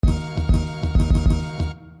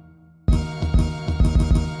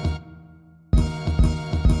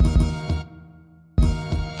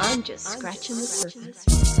I'm just scratching the surface.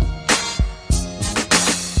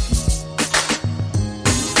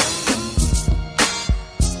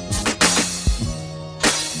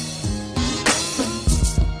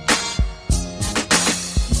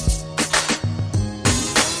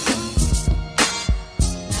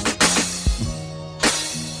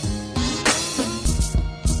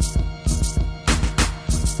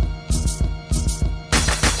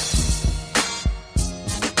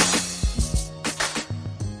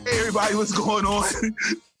 Everybody, what's going on?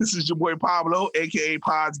 This is your boy Pablo, aka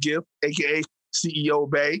Pod's Gift, aka CEO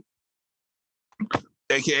Bay,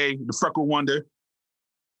 aka the Freckle Wonder.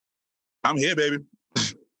 I'm here, baby.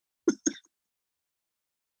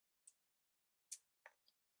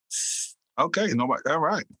 Okay, nobody. All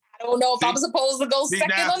right. I don't know if I'm supposed to go second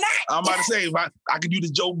or not. I'm about to say, if I could do the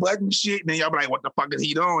Joe Budden shit, and then y'all be like, "What the fuck is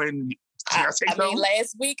he doing?" I mean,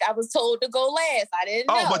 last week I was told to go last. I didn't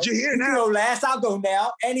know. Oh, but you're here now. You go last, I'll go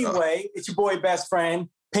now. Anyway, it's your boy Best Friend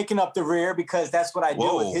picking up the rear because that's what I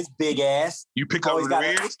do with his big ass. You pick up the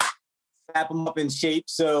rear? Slap him up in shape.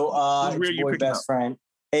 So it's your boy Best Friend,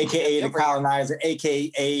 a.k.a. the colonizer,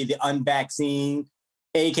 a.k.a. the unvaccinated,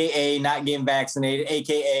 a.k.a. not getting vaccinated,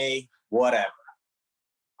 a.k.a. whatever.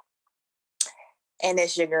 And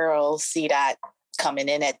it's your girl, C-Dot, coming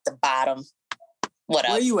in at the bottom. What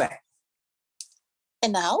up? Where you at?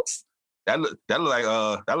 In the house. That look like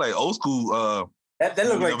old school. That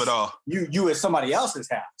look like of it all. You at somebody else's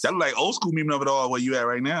house. That look like old school meme of it all. Where you at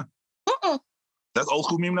right now? That's old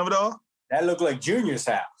school meme of it all. That look like Junior's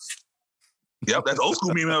house. Yep, that's old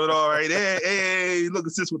school meme of it all right there. Hey, look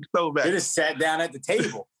at this with the throwback. You just sat down at the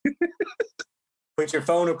table, put your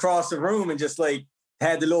phone across the room, and just like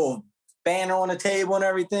had the little banner on the table and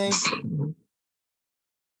everything.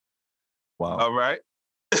 Wow. All right.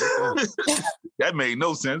 That made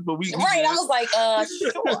no sense, but we right. I was like,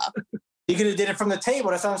 sure. He could have did it from the table.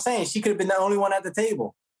 That's what I'm saying. She could have been the only one at the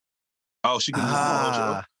table. Oh, she could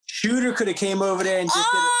have. Shooter could have came over there and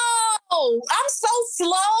just did it. Oh, I'm so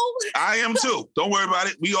slow. I am too. Don't worry about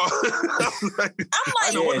it. We all.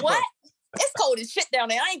 I'm like, what? It's cold as shit down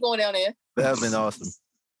there. I ain't going down there. That would have been awesome.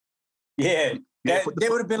 Yeah. They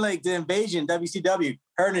would have been like the invasion, WCW.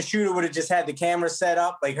 Her and the Shooter would have just had the camera set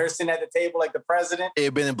up, like her sitting at the table like the president. It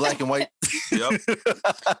had been in black and white. Yep.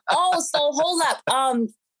 Oh, so hold up.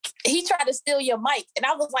 He tried to steal your mic, and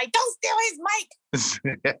I was like, don't steal his mic.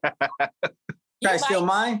 Try to steal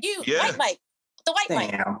mine? White mic. The white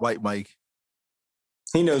mic. White mic.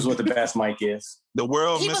 He knows what the best mic is. The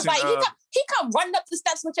world he missing... was like, he come running up the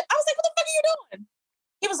steps with you. I was like, what the fuck are you doing?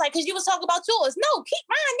 He was like, because you was talking about yours. No, keep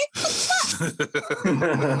mine,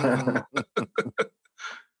 nigga.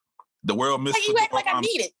 The world missed. Like you act like I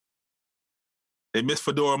need it. They missed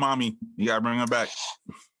Fedora Mami. You gotta bring her back.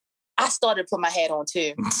 I started to put my hat on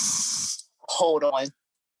too. Hold on.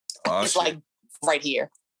 Oh, it's like right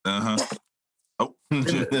here. Oh. All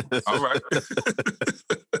right.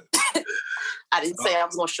 I didn't say I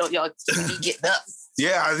was gonna show y'all me getting up.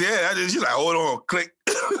 Yeah. I just like, hold on, click.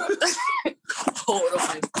 Hold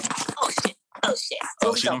on. Oh shit.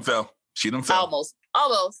 Oh, she done fell.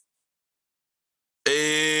 Almost.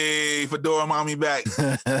 Hey, Fedora Mami back.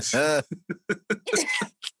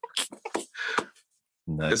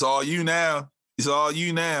 Nice. It's all you now. All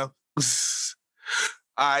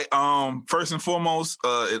right. First and foremost,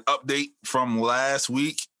 an update from last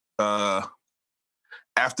week.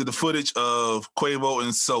 After the footage of Quavo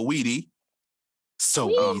and Saweetie.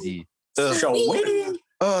 Saweetie.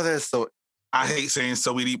 Oh, that's so. I hate saying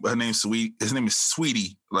Saweetie, but her name's Sweetie. His name is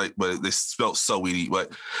Sweetie, but they spelled Saweetie.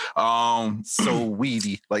 But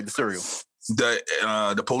Saweetie, like the cereal.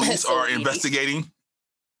 The police are investigating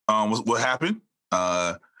what happened.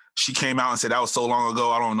 She came out and said that was so long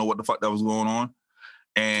ago. I don't know what the fuck that was going on.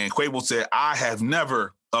 And Quavo said, I have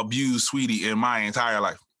never abused Sweetie in my entire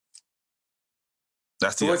life.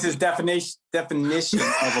 That's so what's his definition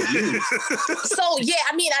of abuse? So, yeah,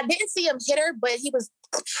 I mean, I didn't see him hit her, but he was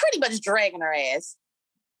pretty much dragging her ass.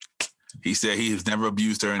 He said he has never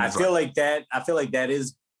abused her in his life. I feel like that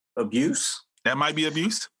is abuse. That might be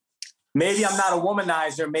abuse. Maybe I'm not a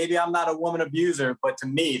womanizer. Maybe I'm not a woman abuser. But to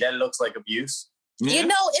me, that looks like abuse. Yeah. You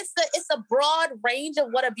know, it's a broad range of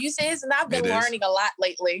what abuse is. And I've been learning a lot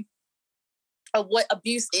lately of what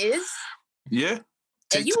abuse is. Yeah.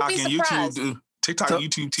 TikTok and YouTube do.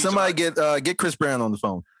 YouTube. Somebody get Chris Brown on the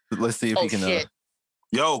phone. Let's see if he can. Shit.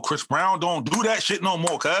 Yo, Chris Brown don't do that shit no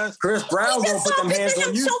more, cuz. Chris Brown don't put them hands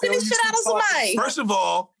on you. Choking the shit out of somebody. First of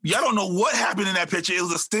all, y'all don't know what happened in that picture. It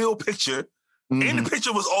was a still picture, and the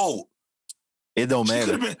picture was old. It don't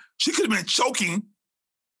matter. She could have been choking,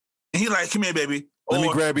 and he like, come here, baby. Let me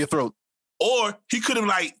grab your throat. Or he could have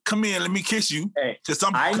like, come here, let me kiss you. Hey,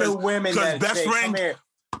 I know women that say, come here.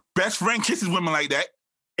 Best friend kisses women like that.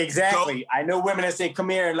 Exactly. So, I know women that say, come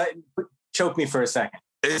here and choke me for a second.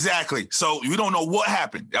 Exactly. So we don't know what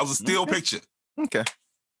happened. That was a still picture. Okay.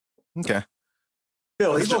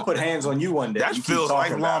 Phil, he's going to put hands on you one day. That's Phil's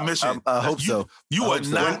lifelong mission. I hope so. You are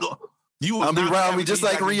not... I'll be around me just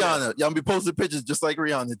like Rihanna. Y'all be posting pictures just like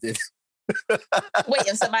Rihanna did. Wait,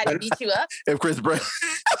 if somebody beat you up? If Chris Brown...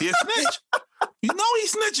 He's snitch. You know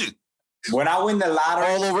he's snitching. When I win the lottery...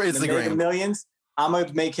 All over Instagram. The Millions... I'm gonna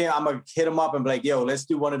hit him up and be like, yo, let's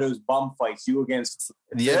do one of those bum fights. You against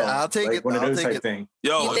I'll take like it. One of those type things.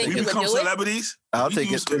 Yo, if we become celebrities, I'll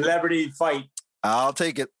take it. Celebrity fight. I'll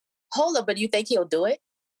take it. Hold up, but you think he'll do it?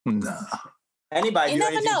 Nah. Anybody do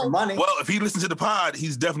anything for money. Well, if he listens to the pod,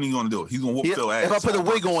 he's definitely gonna do it. He's gonna whoop Phil ass. If I put a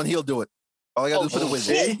wig on, he'll do it. All I gotta do is put a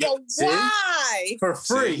wig on. Why? For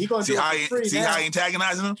free. He gonna do it for free. See how he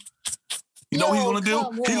antagonizing him? You know what he's gonna do?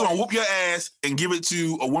 He's gonna whoop your ass and give it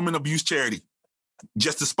to a women abuse charity.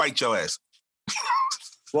 Just to spite your ass.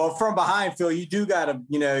 Well, from behind, Phil, you do got to,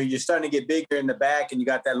 you're starting to get bigger in the back and you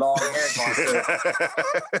got that long hair going. So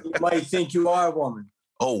you might think you are a woman.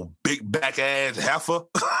 Oh, big back ass heifer.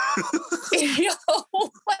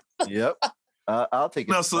 Yep. I'll take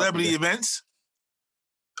it. No, celebrity events.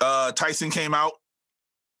 Tyson came out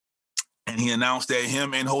and he announced that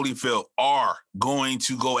him and Holyfield are going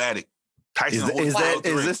to go at it. Tyson is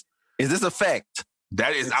this a fact?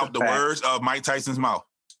 That is out the words of Mike Tyson's mouth.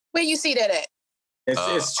 Where you see that at?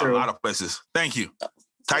 It's true. A lot of places. Thank you.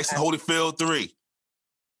 Tyson Holyfield 3.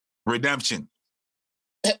 Redemption.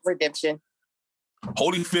 Holyfield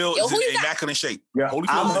is in immaculate shape. Yeah, Holyfield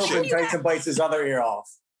I'm hoping Tyson bites his other ear off.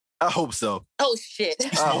 I hope so. Oh, shit.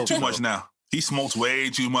 He smoked too much now. He smokes way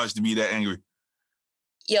too much to be that angry.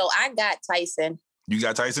 Yo, I got Tyson. You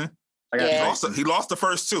got Tyson? I got Tyson. He lost the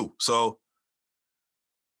first two, so...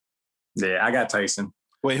 Yeah, I got Tyson.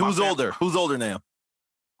 Wait, who's older? Who's older now?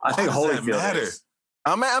 I think Holyfield matter.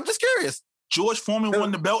 I'm just curious. George Foreman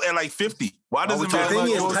won the belt at like 50. Why does it matter? The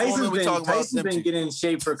thing is, Tyson's been getting in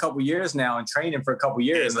shape for a couple years now and training for a couple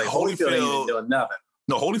years. Yeah, like Holyfield ain't doing nothing.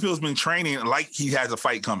 No, Holyfield's been training like he has a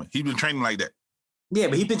fight coming. He's been training like that. Yeah,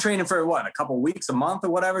 but he's been training for what, a couple weeks, a month or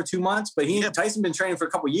whatever, 2 months? But Tyson been training for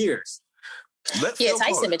a couple years.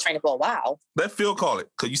 Tyson been training for a while. Let Phil call it.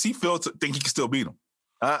 Because you see Phil think he can still beat him.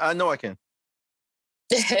 I know I can.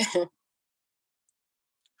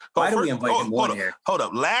 Why do we invite him on here? Hold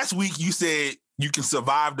up. Last week you said you can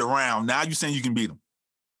survive the round. Now you're saying you can beat him.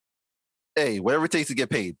 Hey, whatever it takes to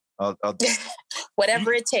get paid.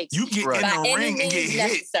 Whatever it takes. You get in the ring and get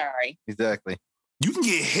hit. Exactly. You can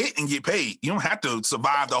get hit and get paid. You don't have to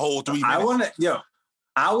survive the whole 3 minutes.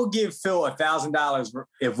 I would give Phil $1,000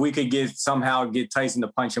 if we could somehow get Tyson to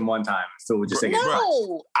punch him one time. Phil would just say,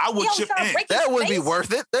 "No, I would chip in. That would be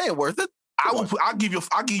worth it. That ain't worth it. I'll give you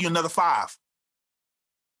another 5.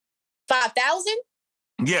 5,000?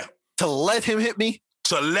 Yeah. To let him hit me?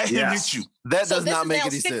 To let him hit you. That does not make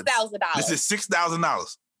any sense. $6,000. This is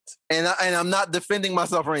 $6,000. And I'm not defending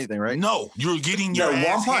myself or anything, right? No, you're getting your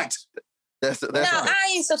ass hit. That's no,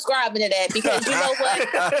 I ain't subscribing to that because you know what?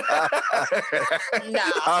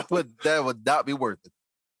 That would not be worth it.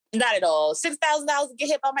 Not at all. $6,000 to get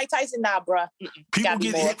hit by Mike Tyson? Nah, bruh. People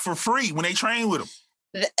get hit for free when they train with him.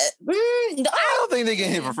 I don't think they get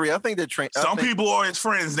hit for free. I think they're trained. Some people are his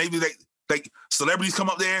friends. They be like celebrities come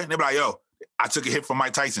up there and they be like, yo, I took a hit from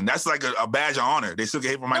Mike Tyson. That's like a badge of honor. They took a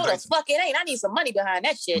hit from Mike Tyson. No, the fuck it ain't. I need some money behind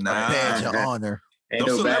that shit. Nah. Badge of honor.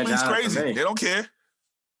 Those celebrities crazy. They don't care.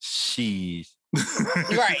 Sheesh.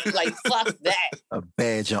 Right. Like, fuck that. A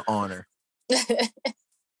badge of honor.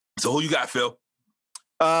 So who you got, Phil?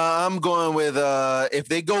 I'm going with if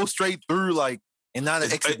they go straight through, like, and not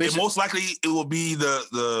an exhibition. Most likely it will be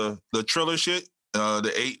the Triller shit.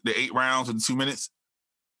 The eight rounds in 2 minutes,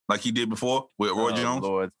 like he did before with Roy Jones.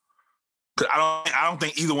 Lord. Cause I don't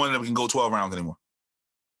think either one of them can go 12 rounds anymore.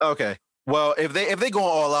 Okay. Well, if they go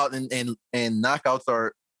all out and knockouts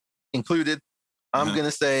are included, I'm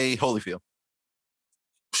gonna say Holyfield.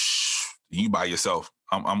 You by yourself.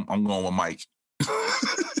 I'm going with Mike.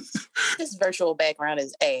 This virtual background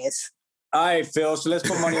is ass. All right, Phil. So let's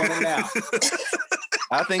put money on it now.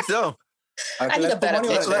 I think so. I need a better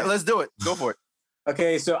picture. Let's do it. Go for it.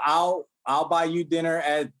 Okay, so I'll buy you dinner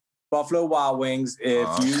at Buffalo Wild Wings if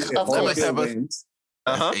Holyfield wins.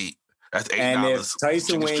 That's $8. And if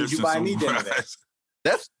Tyson wins, you buy me dinner.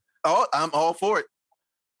 That's all. I'm all for it.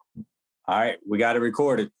 All right, we got it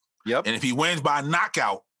recorded. Yep. And if he wins by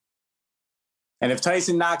knockout, and if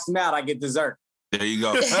Tyson knocks him out, I get dessert. There you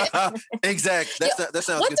go. Exactly. That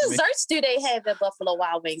sounds what good to me. desserts do they have at Buffalo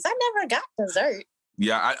Wild Wings? I never got dessert.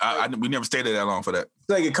 Yeah, we never stayed there that long for that. It's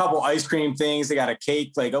like a couple ice cream things. They got a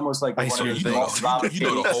cake, like almost like Ice one of cream those things. You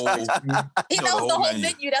know the whole. He knows the whole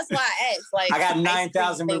menu. That's why I asked. Like, I got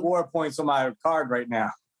 9,000 reward points on my card right now.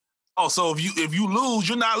 Oh, so if you lose,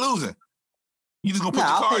 you're not losing. You just gonna put the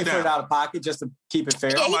I'll card pay down. for it out of pocket just to keep it fair.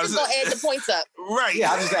 Yeah, he just gonna add the points up. Right.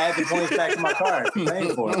 Yeah, I'll just add the points back to my card. I'm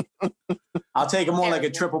paying for it. I'll take them on like a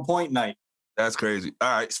triple point night. That's crazy. All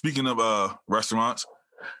right. Speaking of restaurants,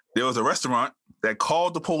 there was a restaurant that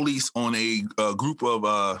called the police on a group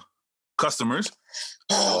of customers.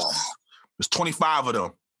 There's 25 of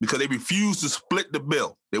them because they refused to split the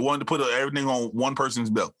bill. They wanted to put everything on one person's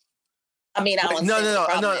bill. I mean, I don't.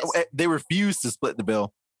 No. They refused to split the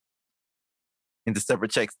bill into separate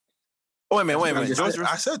checks. Oh, wait a minute.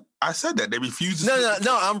 I said that they refused to.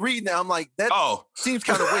 No. I'm reading it. I'm like, that seems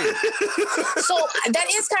kind of weird. So that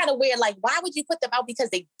is kind of weird. Like, why would you put them out because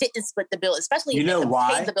they didn't split the bill, especially if they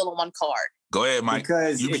paid the bill on one card? Go ahead, Mike.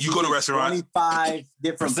 Because you go to restaurants, 25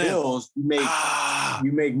 different bills,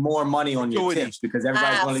 you make more money on your tips because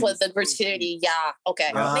everybody's for the gratuity. Yeah,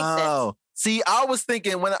 okay, makes sense. See, I was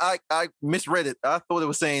thinking when I misread it, I thought it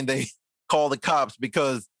was saying they called the cops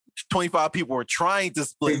because 25 people were trying to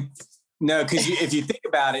split. No, because if you think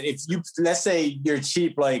about it, let's say you're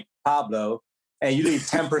cheap like Pablo and you leave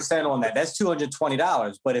 10% on that, that's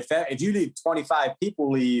 $220. But if you leave 25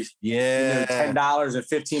 people leave $10 or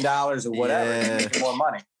 $15 or whatever, you make more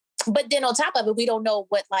money. But then on top of it, we don't know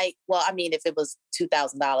what if it was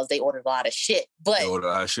 $2,000, they ordered a lot of shit. But they ordered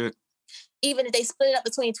a lot of shit. Even if they split it up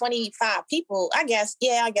between 25 people, I guess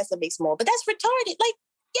it makes more. But that's retarded. Like,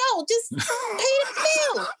 yo, just pay the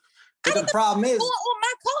bill. But the problem is, on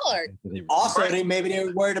my card. Also, they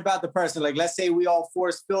were worried about the person. Like, let's say we all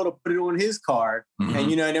forced Phil to put it on his card, and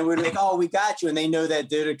and then we're like, "Oh, we got you," and they know that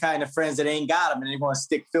they're the kind of friends that ain't got them, and they're going to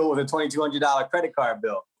stick Phil with a $2,200 credit card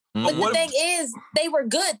bill. But the thing is, they were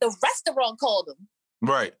good. The restaurant called them.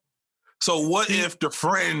 Right. So what if the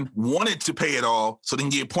friend wanted to pay it all so they can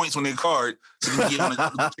get points on their card? So they can get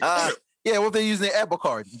on a yeah, what if they're using their Apple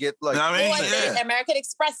Card? You get like, American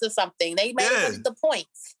Express or something. They made the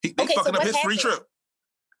points. They fucking up his free trip.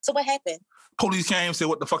 So what happened? Police came and said,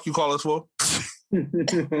 "What the fuck you call us for?"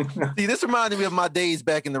 See, this reminded me of my days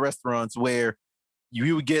back in the restaurants where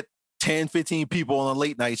you would get 10, 15 people on a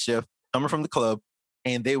late night shift coming from the club,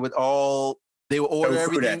 and they would order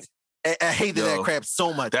everything. I hated that crap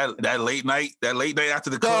so much. That late night after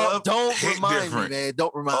the club. Don't remind me, man.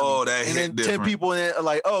 Don't remind me. Oh, that and hit then 10 different. people in there are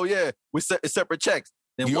like, "Oh yeah, we separate checks."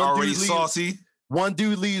 Then you already saucy. One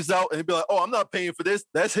dude leaves out and he'd be like, "Oh, I'm not paying for this.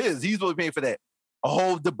 That's his. He's really paying for that." A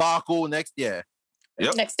whole debacle next year.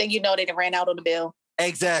 Yep. Next thing you know, they ran out on the bill.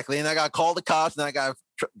 Exactly, and I got to call the cops and I got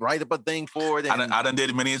to write up a thing for it. And I done did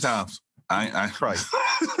it many times. I Christ.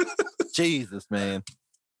 Jesus, man.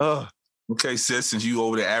 Ugh. Okay, sis, since you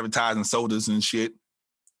over there advertising sodas and shit.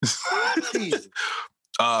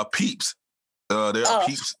 Peeps. There are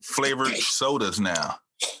Peeps flavored sodas now.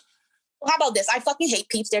 How about this? I fucking hate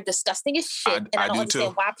Peeps. They're disgusting as shit. And I don't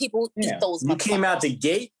understand why people eat those. You came out the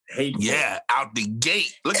gate? Out the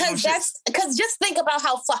gate. Because just think about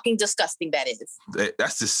how fucking disgusting that is.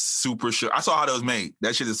 That's just super sugar. I saw how that was made.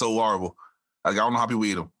 That shit is so horrible. Like, I don't know how people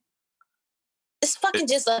eat them. It's fucking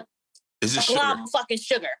it's just sugar. Fucking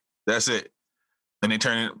sugar. That's it. And they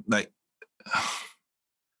turn it like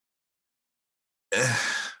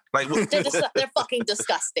they're fucking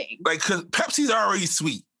disgusting. Like, because Pepsi's already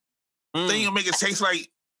sweet. Then you make it taste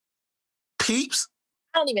like Peeps.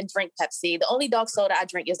 I don't even drink Pepsi. The only dog soda I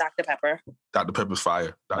drink is Dr. Pepper. Dr. Pepper's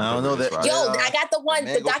fire. I don't know that. Fire. Yo, I got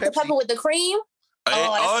the Dr. Pepper with the cream.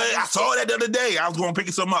 I saw that the other day. I was going to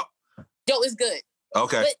pick some up. Yo, it's good.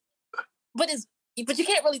 Okay. But you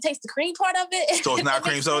can't really taste the cream part of it. So it's not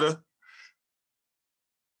cream soda?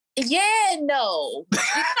 Yeah, no.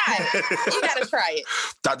 You gotta try it.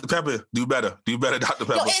 Dr. Pepper, do better. Do better, Dr.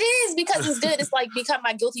 Pepper. No, it is because it's good. It's like become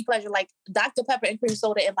my guilty pleasure. Like Dr. Pepper and cream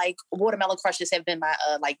soda and like watermelon crushes have been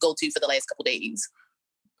my go-to for the last couple days.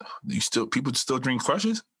 People still drink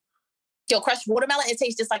crushes? Yo, crushed watermelon, it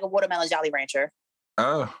tastes just like a watermelon Jolly Rancher.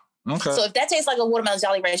 Oh, okay. So if that tastes like a watermelon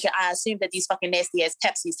Jolly Rancher, I assume that these fucking nasty ass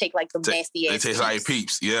Pepsis take like the nasty ass. They taste like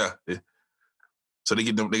Peeps, yeah. So they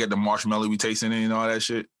get the marshmallow we tasting and all that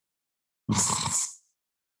shit.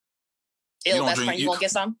 Ill best friend, you gonna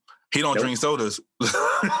get some? He don't drink sodas.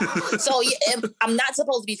 So I'm not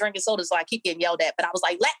supposed to be drinking sodas, so I keep getting yelled at. But I was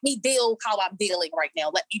like, let me deal how I'm dealing right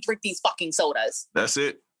now. Let me drink these fucking sodas. That's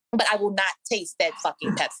it. But I will not taste that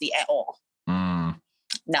fucking Pepsi at all.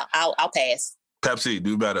 No, I'll pass. Pepsi,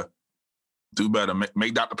 do better. Do better.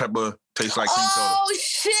 Make Dr. Pepper taste like cream soda. Oh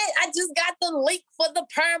shit! I just got the link for the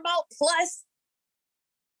Paramount Plus.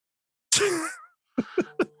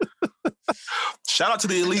 Shout out to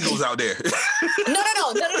the illegals out there. No.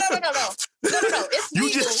 It's legal.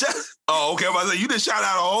 You just okay. I'm about to say, you just shout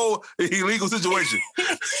out a whole illegal situation.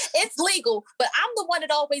 It's legal, but I'm the one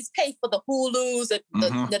that always pay for the Hulus and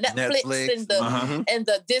the Netflix and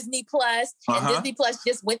the Disney Plus. And Disney Plus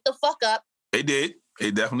just went the fuck up. It did.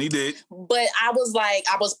 It definitely did. But I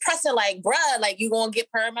was pressing like, bruh, like you gonna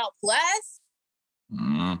get Paramount Plus?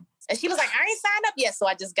 And she was like, I ain't signed up yet, so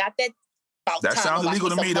I just got that. That sounds illegal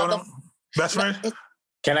to me, don't it? Best friend?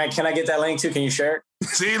 Can I get that link too? Can you share it?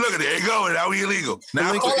 See, look at it. There you go. Now we illegal.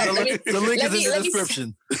 Now the link is in the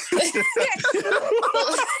description.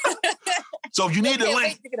 So if you need the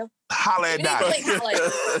link, holla at Doc.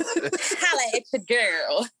 Holla at your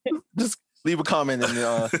girl. Just leave a comment and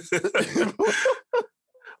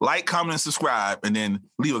like, comment, and subscribe, and then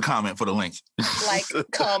leave a comment for the link. Like,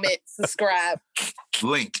 comment, subscribe.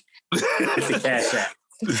 Link. Cash App.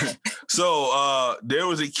 So there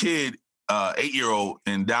was a kid, 8-year-old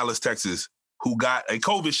in Dallas, Texas, who got a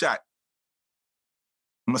COVID shot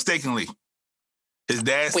mistakenly. His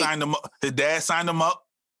dad signed him up. His dad signed him up,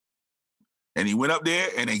 and he went up there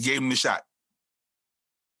and they gave him the shot.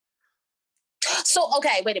 So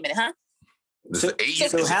okay, wait a minute, huh? So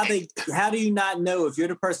how do you not know if you're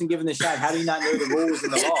the person giving the shot? How do you not know the rules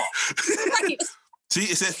and the law? See,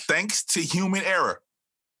 it says thanks to human error.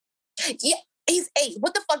 Yeah, he's 8.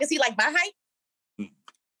 What the fuck is he like? My height?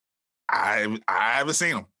 I haven't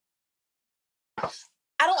seen him.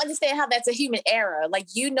 I don't understand how that's a human error. Like,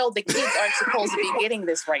 you know, the kids aren't supposed to be getting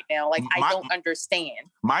this right now. Like, I don't understand.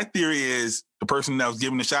 My theory is the person that was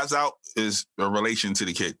giving the shots out is a relation to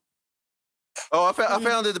the kid. Oh, I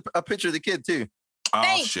found a picture of the kid too. Oh,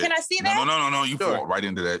 Thanks. shit. Can I see that? No. You walked right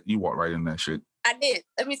into that. You walked right into that shit. I did.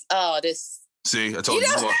 Let me. This. See, I told you.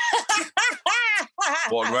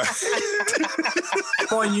 Walked right.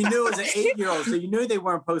 Boy, you knew it was an 8-year-old, so you knew they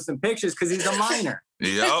weren't posting pictures because he's a minor.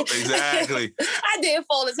 Yep, exactly. I did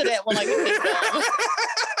fall into that one like a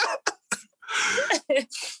big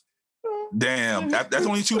Damn, that's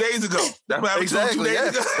only 2 days ago. That's what happened 2 days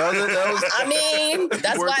ago. I mean,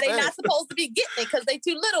 that's why they're not supposed to be getting it, because they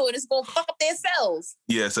too little and it's going to fuck up their cells.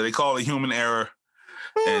 Yeah, so they call it human error,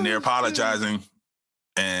 and they're apologizing,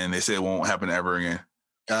 and they say it won't happen ever again.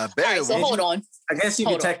 All right, so hold on. I guess you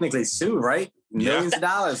could technically sue, right? Millions of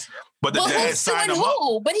dollars. But the dad signed him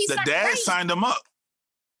up. But he's the dad signed him up.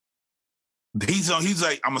 He's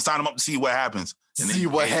like, I'm gonna sign him up to see what happens. See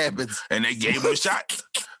what happens. And they gave him a shot.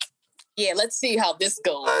 Yeah, let's see how this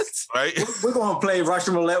goes. Right? We're gonna play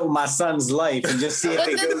Russian roulette with my son's life and just see if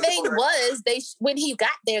But the thing was, when he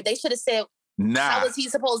got there, they should have said, how is he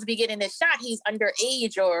supposed to be getting this shot? He's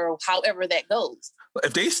underage, or however that goes.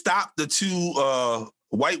 If they stopped the 2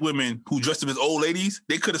 white women who dressed up as old ladies,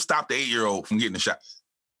 they could have stopped the 8-year-old from getting the shot.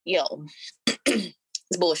 Yo,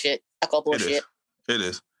 it's bullshit. I call bullshit. It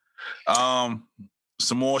is. Some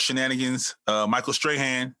more shenanigans. Michael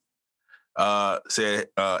Strahan said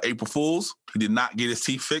April Fools. He did not get his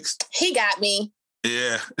teeth fixed. He got me.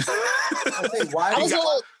 Yeah. I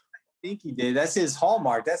think he did. That's his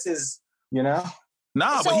hallmark. That's his, Nah,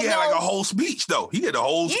 but he had like a whole speech though. He did a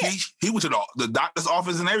whole speech. He went to the doctor's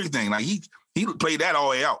office and everything. Like he played that all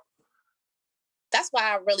the way out. That's why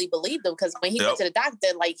I really believed him, because when he went to the doctor,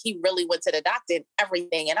 like he really went to the doctor and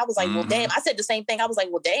everything. And I was like, well, damn. I said the same thing. I was like,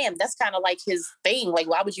 well, damn, that's kind of like his thing. Like,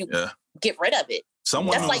 why would you get rid of it?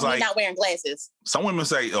 That's like me not wearing glasses. Some women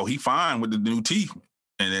say, oh, he fine with the new teeth.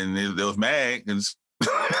 And then they was mad. He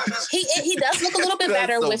does look a little bit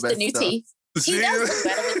better with the new teeth. He does look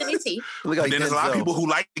better with the new teeth. But then there's a lot of people who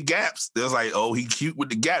like the gaps. There's like, oh, he cute with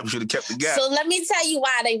the gap. You should have kept the gap. So let me tell you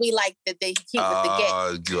why we like that they cute with the gap.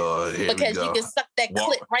 Oh, God. Because you can suck that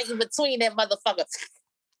clip right in between that motherfucker.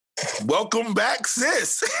 Welcome back,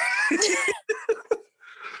 sis.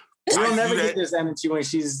 We'll never get this energy when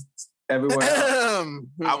she's everywhere else.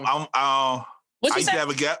 I used to have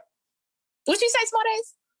a gap. What'd you say, Smart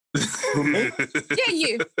Ass? Yeah,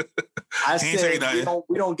 you. I said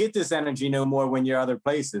we don't get this energy no more when you're other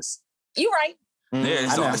places. You right. Yeah,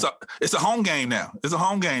 it's a home game now. It's a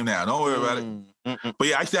home game now. Don't worry about it. But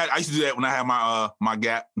yeah, I used to do that when I had my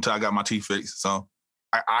gap until I got my teeth fixed. So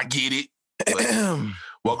I get it.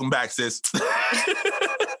 Welcome back, sis.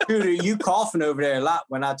 Dude, you coughing over there a lot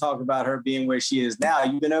when I talk about her being where she is now.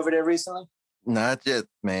 You been over there recently? Not yet,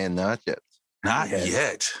 man. Not yet. Not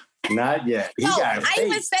yet. Not yet. No, I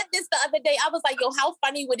even said this the other day. I was like, yo, how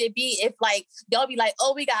funny would it be if like y'all be like,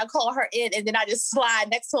 oh, we gotta call her in, and then I just slide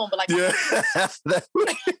next to him, but like,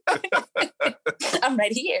 I'm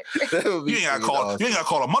right here. You ain't gotta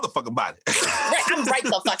call a motherfucker about it. Right, I'm right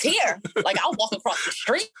the fuck here. Like I'll walk across the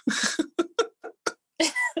street.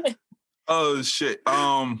 Oh shit.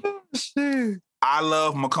 I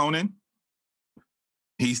love McConan.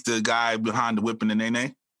 He's the guy behind the whip and the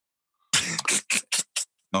nay-nay.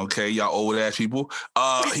 Okay, y'all old ass people.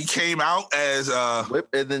 He came out as whip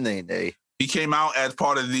and the nay-nay. He came out as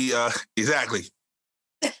part of the exactly.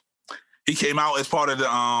 He came out as part of the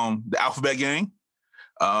Alphabet Gang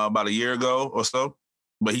about a year ago or so.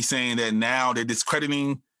 But he's saying that now they're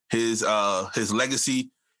discrediting his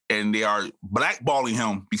legacy and they are blackballing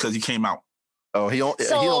him because he came out. Oh, he don't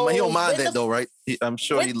mind that though, right? I'm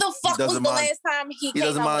sure when the fuck was the last time he came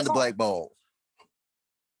doesn't out mind the blackball.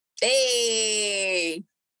 Hey.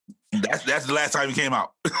 That's the last time he came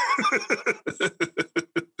out.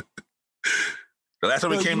 The last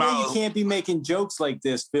time he came out. You can't be making jokes like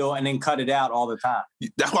this, Phil, and then cut it out all the time.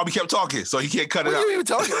 That's why we kept talking, so he can't cut it out. What are you even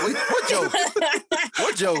talking? What joke?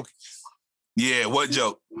 What joke? Yeah, what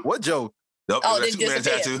joke? What joke? Nope, oh, that Superman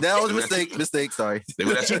tattoo. That was a mistake. Mistake, sorry. They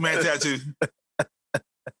got that Superman tattoo.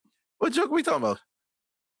 What joke are we talking about?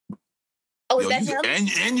 Oh, is that him?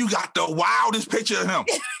 And you got the wildest picture of him.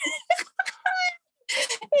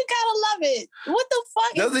 You gotta love it. What the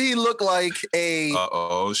fuck? Doesn't he look like a...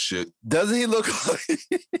 oh, shit. Doesn't he look like...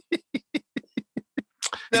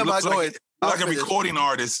 Never mind, go ahead. Like a recording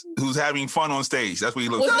artist who's having fun on stage. That's what he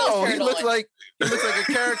looks like. No, he looks like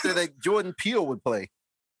a character that Jordan Peele would play.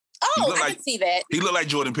 Oh, I can see that. He looked like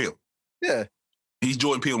Jordan Peele. Yeah. He's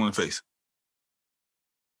Jordan Peele in the face.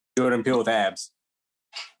 Jordan Peele with abs.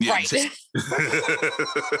 Yeah, right.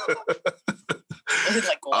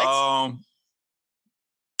 like what?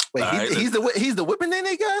 Wait, he's the whipping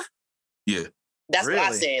nay guy? Yeah. That's really?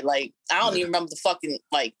 What I said. Like, I don't even remember the fucking,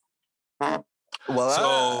 like...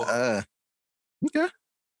 Well, okay.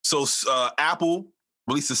 So Apple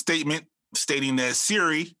released a statement stating that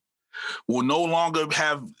Siri will no longer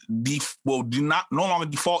no longer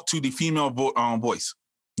default to the female voice.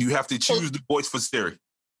 You have to choose the voice for Siri.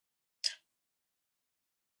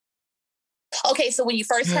 Okay, so when you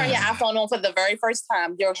first turn your iPhone on for the very first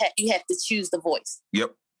time, you have to choose the voice.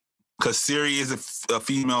 Yep, because Siri is a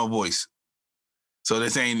female voice. So they're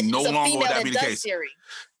saying no longer would that be the case. Siri.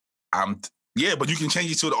 Yeah, but you can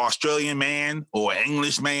change it to the Australian man or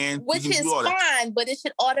English man. Which is fine, but it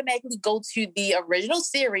should automatically go to the original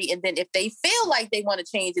Siri. And then if they feel like they want to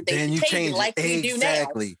change it, they can change it like we do now.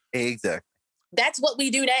 Exactly. That's what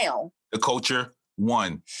we do now. The culture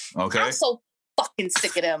won. Okay. I'm so fucking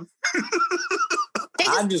sick of them.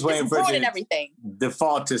 I'm just waiting for it everything.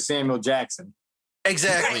 Default to Samuel Jackson.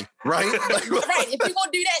 Exactly. Right? Right. If you're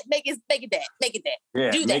gonna do that, make it that.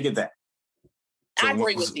 Yeah, do make it that. So I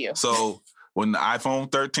agree with you. So when the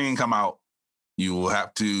iPhone 13 come out, you will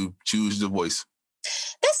have to choose the voice.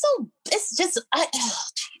 It's just, Jesus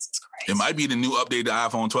Christ. It might be the new update to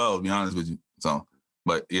iPhone 12, to be honest with you. So,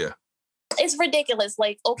 but yeah. It's ridiculous.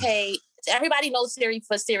 Like, okay, everybody knows Siri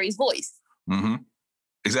for Siri's voice. Mm-hmm.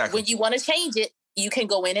 Exactly. When you want to change it, you can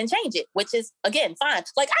go in and change it, which is, again, fine.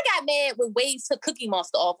 Like, I got mad when Waze took Cookie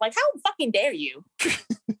Monster off. Like, how fucking dare you?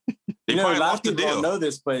 A lot of people don't know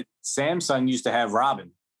this, but Samsung used to have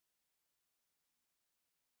Robin.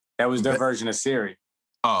 That was their version of Siri.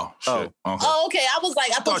 Oh, shit. Okay. Oh, okay. I was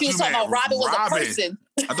like, I thought you were talking about Robin was a person.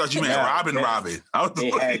 I thought you meant Robin. Who's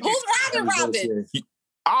Robin?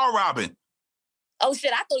 Our Robin. Oh,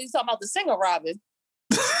 shit. I thought you were talking about the singer Robin.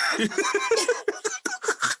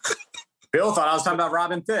 Bill thought I was talking about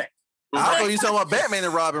Robin Thicke. I thought you were talking about Batman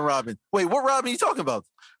and Robin. Wait, what Robin are you talking about?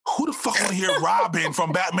 Who the fuck want to hear Robin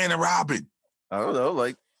from Batman and Robin? I don't know,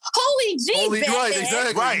 like... Holy G, Batman. Right,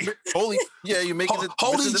 exactly. Right. Holy, yeah, you're making it...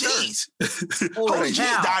 Holy G's. Holy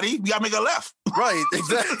G's, Dottie. We got to make a left. Right,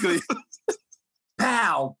 exactly.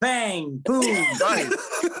 Pow, bang, boom. Right.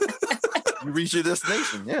 You reach your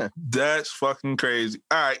destination, yeah. That's fucking crazy.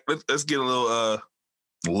 All right, let's get a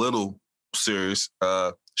little serious.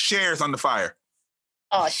 Shares under fire.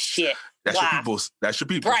 Oh, shit. That's your people's. That's your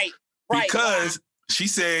people. Right. Because she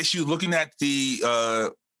said she was looking at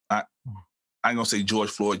the... I ain't gonna say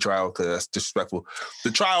George Floyd trial because that's disrespectful.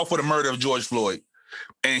 The trial for the murder of George Floyd.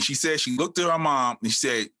 And she said she looked at her mom and she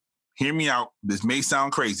said, hear me out. This may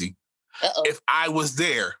sound crazy. Uh-oh. If I was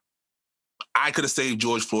there, I could have saved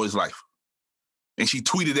George Floyd's life. And she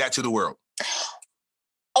tweeted that to the world.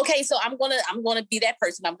 Okay, so I'm gonna be that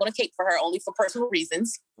person. I'm gonna cape for her only for personal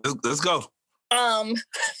reasons. Let's go. I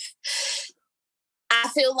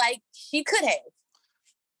feel like she could have.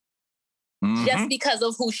 Mm-hmm. Just because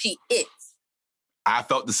of who she is. I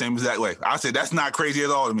felt the same exact way. I said, that's not crazy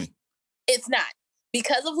at all to me. It's not.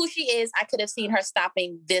 Because of who she is, I could have seen her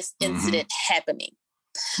stopping this incident happening.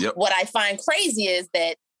 Yep. What I find crazy is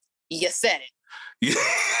that you said it. Yeah.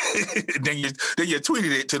 then you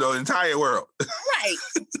tweeted it to the entire world. Right.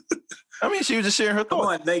 I mean, she was just sharing her thoughts.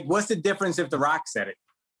 Come on, like, what's the difference if The Rock said it?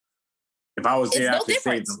 If I was there, it's no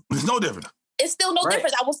difference. It's no different. It's still no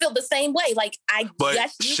difference. I would feel the same way. Like But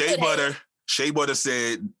Shea Butter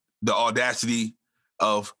said the audacity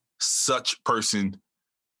of such person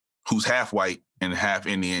who's half white and half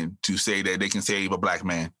Indian to say that they can save a black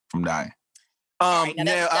man from dying. Right,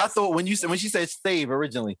 now I thought when she said save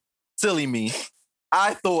originally, silly me,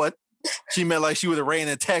 I thought she meant like she would have ran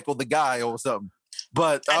and tackled the guy or something.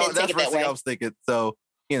 But that's the first thing I was thinking. So,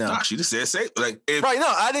 you know. Nah, she just said save. Like, right, no,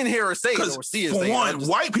 I didn't hear her say it or see her say it. For one,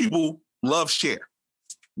 white people love Cher.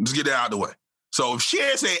 Let's get that out of the way. So if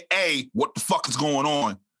Cher said, hey, what the fuck is going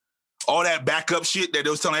on? All that backup shit that they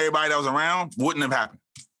was telling everybody that was around wouldn't have happened.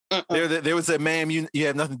 There was a ma'am, you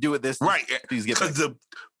have nothing to do with this. Right. Because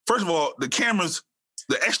first of all, the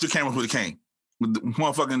extra cameras would have came. With the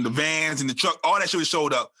motherfucking the vans and the truck, all that shit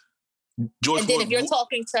showed up. And then if you're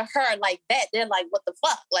talking to her like that, they're like, what the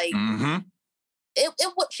fuck? Like,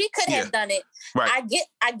 she could have done it. Right.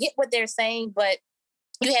 I get what they're saying, but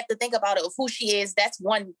you have to think about it of who she is. That's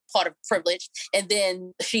one part of privilege. And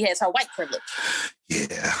then she has her white privilege.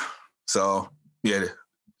 Yeah. So, yeah,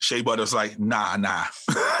 Shea Butter's like, nah.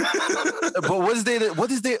 But what's they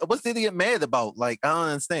to get mad about? Like, I don't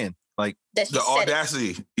understand. Like the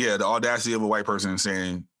audacity. Yeah, the audacity of a white person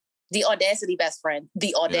saying. The audacity, best friend.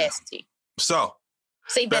 The audacity. Yeah. So,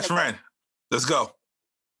 say best friend, let's go.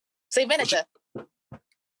 Say vinegar.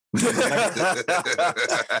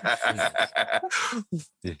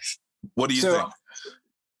 What do you think?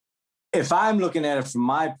 If I'm looking at it from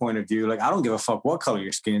my point of view, like, I don't give a fuck what color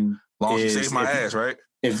your skin long as you save my ass, right?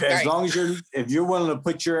 As long as you're willing to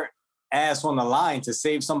put your ass on the line to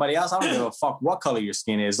save somebody else, I don't give a fuck what color your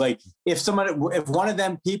skin is. Like, if one of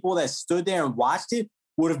them people that stood there and watched it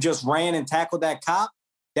would have just ran and tackled that cop,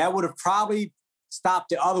 that would have probably stopped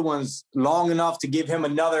the other ones long enough to give him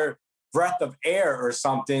another breath of air or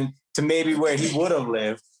something to maybe where he would have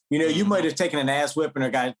lived. You know, you might have taken an ass whipping or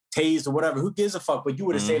got tased or whatever. Who gives a fuck? But you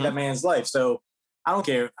would have saved that man's life. So I don't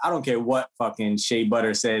care. I don't care what fucking Shea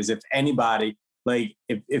Butter says. If anybody, like,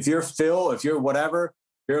 if you're Phil, if you're whatever,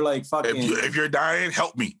 you're like fucking. If you're dying,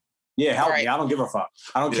 help me. Yeah, help me. I don't give a fuck.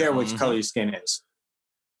 I don't care which color your skin is.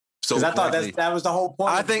 So I thought that was the whole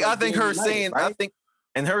point. I think her saying, right?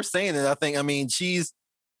 I mean, she's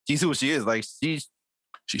who she is. Like, she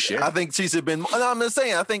shared. I think she should have been. I'm just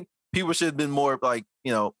saying. I think people should have been more like,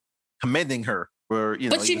 you know, commending her for, you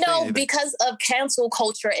know. But because of cancel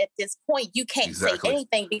culture at this point, you can't say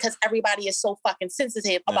anything because everybody is so fucking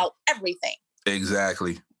sensitive about everything.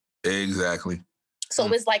 Exactly.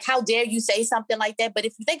 So it's like, how dare you say something like that? But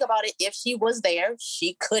if you think about it, if she was there,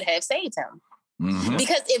 she could have saved him. Mm-hmm.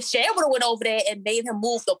 Because if Cher would have went over there and made him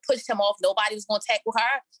move or pushed him off, nobody was going to tackle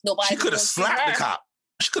her. She could have slapped the cop.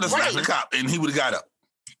 She could have slapped the cop and he would have got up.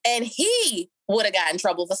 And he would have gotten in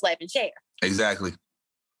trouble for slapping Cher. Exactly.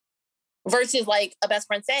 Versus, like a best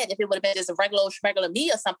friend said, if it would have been just a regular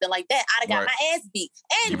me or something like that, I'd have got my ass beat.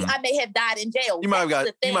 And I may have died in jail. You might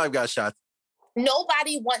have got shot.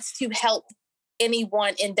 Nobody wants to help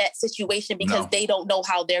anyone in that situation because they don't know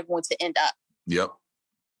how they're going to end up. Yep.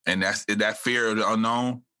 And that's that fear of the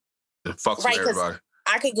unknown. It fucks with everybody.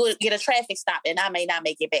 I could go get a traffic stop and I may not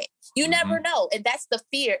make it back. You never know. And that's the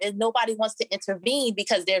fear. And nobody wants to intervene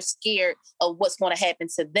because they're scared of what's going to happen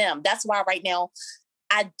to them. That's why right now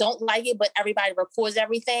I don't like it, but everybody records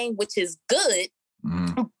everything, which is good.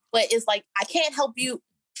 But it's like, I can't help you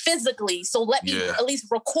physically. So let me at least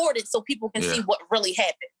record it so people can see what really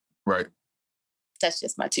happened. Right. That's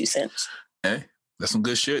just my 2 cents. Hey, that's some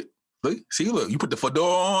good shit. Look, you put the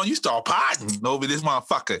fedora on, you start potting over this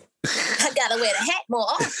motherfucker. I gotta wear the hat more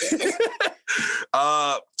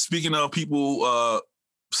often. Speaking of people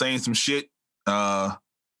saying some shit,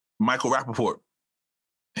 Michael Rappaport,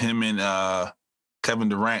 him and Kevin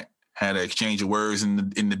Durant had an exchange of words in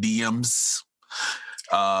the DMs.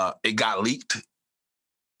 It got leaked.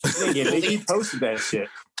 He posted that shit.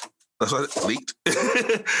 That's what it leaked.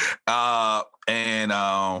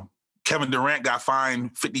 And Kevin Durant got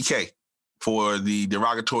fined $50,000 for the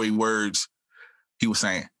derogatory words he was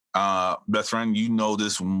saying. Best friend, you know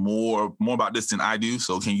this more about this than I do,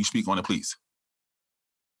 so can you speak on it, please?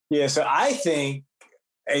 Yeah, so I think,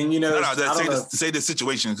 and you know, say the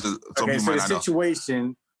situation because some people might not know.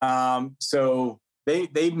 Situation. So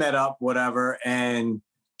they met up, whatever, and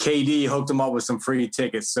KD hooked him up with some free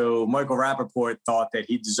tickets. So Michael Rappaport thought that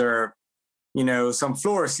he deserved, you know, some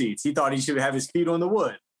floor seats. He thought he should have his feet on the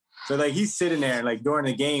wood. So like he's sitting there like during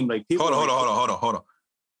the game, like people. Hold on.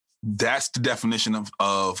 That's the definition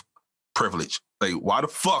of privilege. Like, why the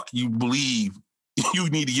fuck you believe you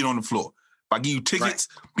need to get on the floor? If I give you tickets,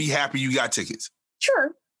 be happy you got tickets.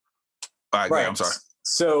 Sure. All right, I'm sorry.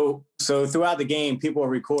 So throughout the game, people are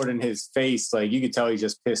recording his face. Like, you could tell he's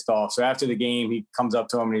just pissed off. So after the game, he comes up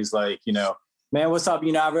to him and he's like, man, what's up?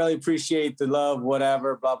 I really appreciate the love,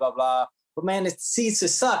 whatever, blah, blah, blah. But man, the seats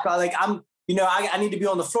just suck. Like, I need to be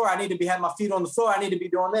on the floor. I need to be having my feet on the floor. I need to be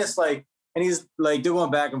doing this. Like, and he's like, they're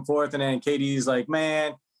going back and forth. And then KD's like,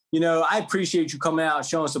 man, I appreciate you coming out,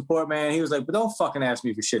 showing support, man. He was like, but don't fucking ask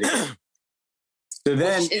me for shit again. So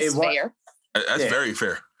then it's fair. That's very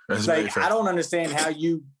fair. That's like, very fair. I don't understand how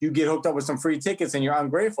you get hooked up with some free tickets and you're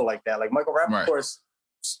ungrateful like that. Like, Michael Rappaport's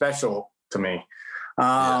special to me.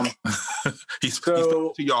 He's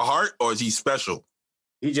special to your heart, or is he special?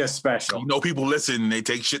 He's just special. People listen and they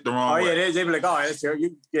take shit the wrong way. Oh, yeah, they be like, oh, that's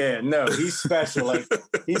you. Yeah, no, he's special. Like,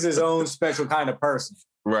 he's his own special kind of person.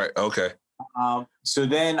 Right, okay. So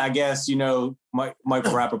then I guess, Michael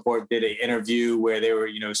Rappaport did an interview where they were,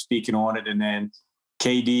 speaking on it. And then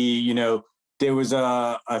KD, there was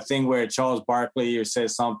a thing where Charles Barkley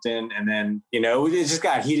said something, and then, it just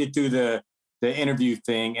got heated through the interview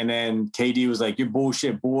thing. And then KD was like, "You're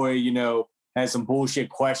bullshit, boy," had some bullshit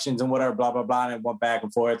questions and whatever, blah, blah, blah. And it went back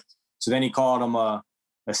and forth. So then he called him a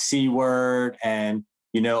C word and,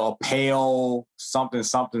 a pale something,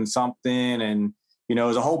 something, something. And, it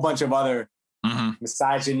was a whole bunch of other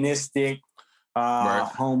misogynistic,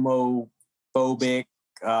 homophobic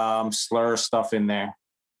slur stuff in there.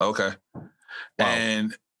 Okay. Wow.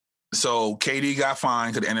 And so KD got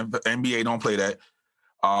fined because the NBA don't play that.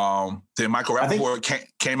 Then Michael Rappaport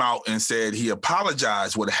came out and said he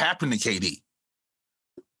apologized what happened to KD.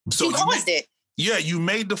 So he caused it. Yeah, you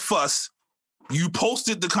made the fuss. You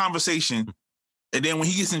posted the conversation. And then when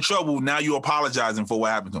he gets in trouble, now you're apologizing for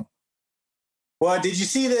what happened to him. Well, did you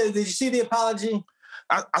see the apology?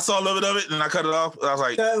 I saw a little bit of it and I cut it off. I was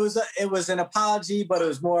like, so it was an apology, but it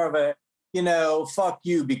was more of a, fuck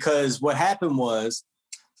you, because what happened was,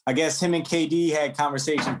 I guess him and KD had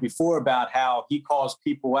conversations before about how he calls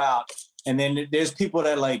people out. And then there's people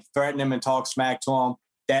that like threaten him and talk smack to him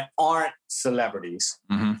that aren't celebrities.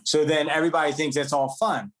 Mm-hmm. So then everybody thinks that's all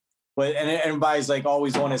fun. And everybody's like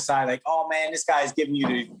always on his side, like, oh man, this guy's giving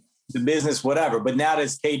you the business, whatever. But now that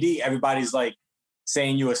it's KD, everybody's like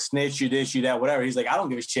saying you a snitch, you this, you that, whatever. He's like, I don't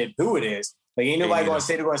give a shit who it is. Like, ain't nobody going to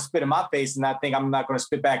say they're going to spit in my face and I think I'm not going to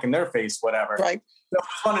spit back in their face, whatever. Right. So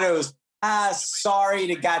it's one of those, sorry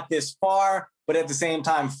to got this far, but at the same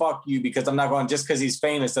time, fuck you, because I'm not going, just because he's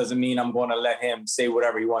famous doesn't mean I'm going to let him say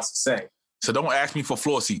whatever he wants to say. So don't ask me for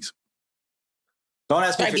floor seats. Don't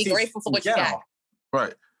ask me for be grateful for what you got.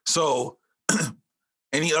 Right. So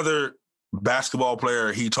any other basketball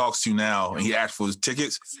player he talks to now and he asks for his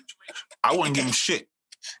tickets, I wouldn't give him shit.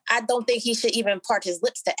 I don't think he should even part his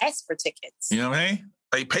lips to ask for tickets. You know what I mean?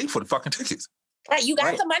 They pay for the fucking tickets. Right. You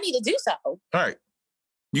got the money to do so. All right.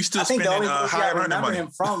 You still spending higher earning money. Him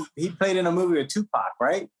from, he played in a movie with Tupac,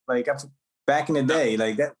 right? Like back in the day,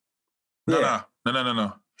 like that. Yeah.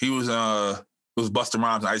 No. He was it was Busta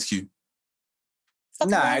Rhymes and Ice Cube.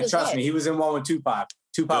 Trust me, he was in one with Tupac.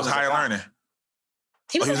 Tupac was higher learning.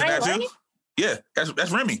 He was in higher learning? Yeah,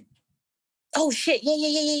 that's Remy. Oh shit!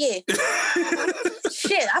 Yeah.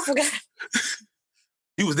 Shit, I forgot.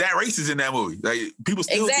 He was that racist in that movie. Like, people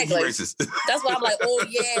still think he's racist. That's why I'm like, oh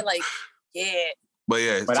yeah, like yeah.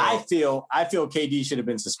 But I feel KD should have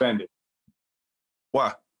been suspended.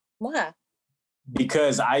 Why?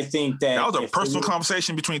 Because I think that was a personal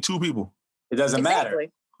conversation between two people. It doesn't matter.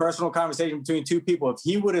 Personal conversation between two people. If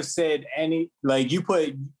he would have said you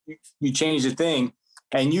change the thing,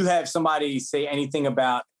 and you have somebody say anything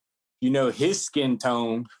about, his skin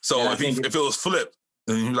tone. So if it was flipped,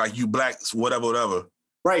 and you're like, you blacks, whatever.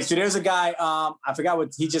 Right. So there's a guy. I forgot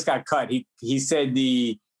what he just got cut. He said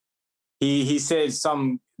he said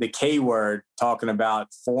the K word talking about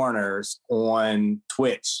foreigners on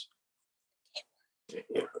Twitch.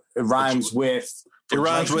 It rhymes with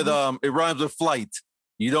flight.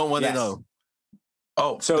 You don't want to know.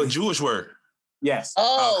 Oh, so the Jewish word. Yes.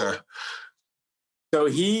 Oh. Okay. So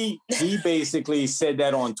he basically said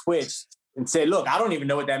that on Twitch and said, look, I don't even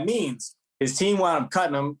know what that means. His team wound up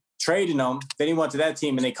cutting him, trading him. Then he went to that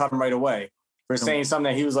team and they cut him right away for saying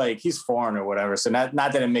something that he was like, he's foreign or whatever. So not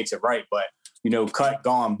that it makes it right, but, cut,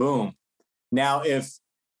 gone, boom. Now,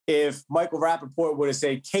 if Michael Rappaport would have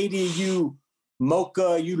said, KD, you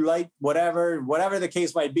mocha, you like whatever the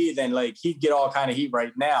case might be, then like he'd get all kind of heat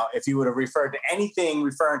right now if he would have referred to anything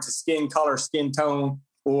referring to skin color, skin tone,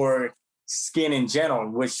 or skin in general,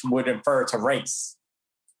 which would refer to race.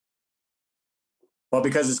 But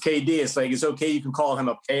because it's KD, it's like, it's okay. You can call him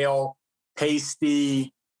a pale,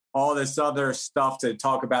 pasty, all this other stuff to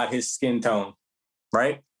talk about his skin tone.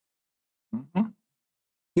 Right? Mm-hmm.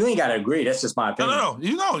 You ain't got to agree. That's just my opinion. No.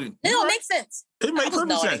 It don't make sense. It makes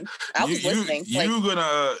perfect sense. I was listening. You're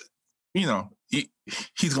gonna,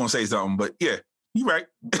 he's gonna say something, but yeah, you're right.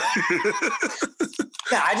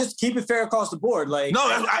 Yeah, I just keep it fair across the board. Like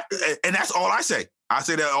and that's all I say. I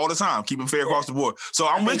say that all the time. Keep it fair across the board. So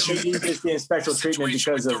I'm with you. He's just getting special treatment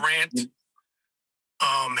because of Durant.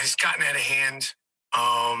 Has gotten out of hand.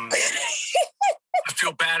 I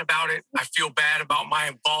feel bad about it. I feel bad about my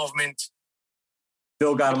involvement.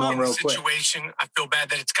 Phil got him on real quick. Situation. I feel bad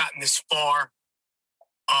that it's gotten this far.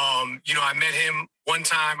 I met him one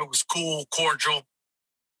time. It was cool, cordial.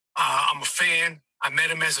 I'm a fan. I met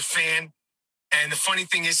him as a fan. And the funny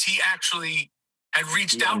thing is, he actually had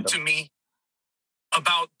reached out to me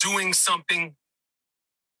about doing something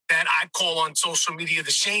that I call on social media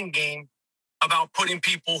the shame game, about putting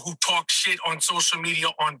people who talk shit on social media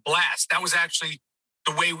on blast. That was actually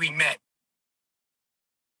the way we met.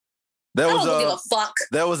 I don't give a fuck.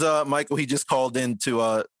 That was Michael. He just called in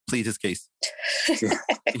to plead his case.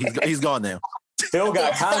 he's gone now. Phil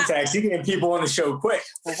got contacts. He getting people on the show quick.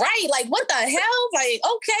 Right. Like, what the hell? Like,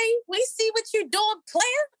 okay, we see what you're doing,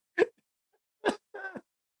 player.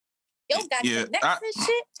 Yo got connects and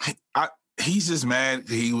shit. He's just mad.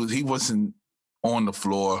 He wasn't on the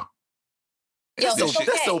floor. Yo, it's okay.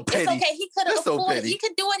 That's so petty. It's okay. He could have afforded. He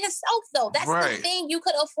could do it himself, though. That's the thing. You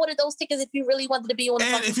could have afforded those tickets if you really wanted to be on the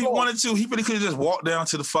fucking floor. And if he wanted to, he really could have just walked down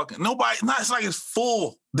to the fucking. It's like it's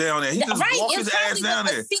full down there. He just walked his ass down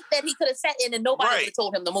there. A seat that he could have sat in, and nobody would have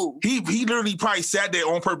told him to move. He literally probably sat there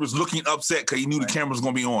on purpose, looking upset because he knew the camera was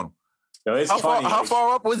gonna be on him. So it's how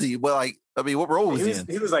far up was he? Well, what row was he in?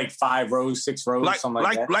 He was like 5 rows, 6 rows, something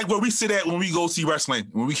like that. Like where we sit at when we go see wrestling,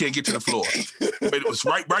 when we can't get to the floor. But it was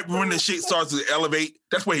right when the shit starts to elevate.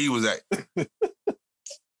 That's where he was at.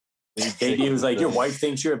 He was like, your wife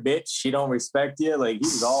thinks you're a bitch. She don't respect you. Like,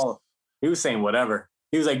 he was saying whatever.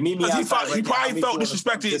 He was like, meet me outside. He probably felt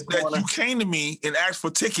disrespected that you came to me and asked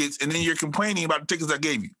for tickets, and then you're complaining about the tickets I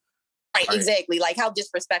gave you. Right, exactly. Like, how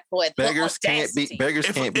disrespectful. Beggars can't be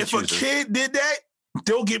If a kid did that,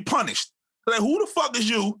 they'll get punished. Like, who the fuck is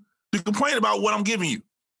you to complain about what I'm giving you?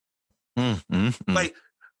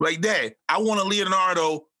 Like, Dad, I want a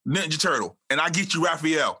Leonardo Ninja Turtle, and I get you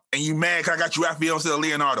Raphael, and you mad because I got you Raphael instead of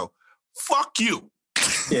Leonardo. Fuck you.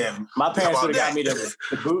 Yeah, my parents would have got me the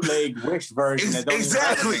bootleg Wish version.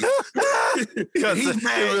 Exactly. He's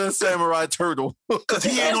mad. A samurai turtle. Because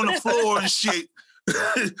he ain't on the floor and shit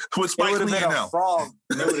with Spike Lee and them. Frog,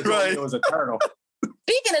 and they would have told me it was a turtle.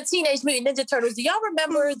 Speaking of Teenage Mutant Ninja Turtles, do y'all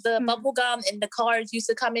remember the bubble gum and the cards used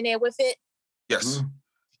to come in there with it? Yes. Mm-hmm.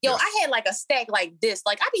 Yo, I had like a stack like this.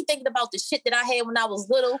 Like, I be thinking about the shit that I had when I was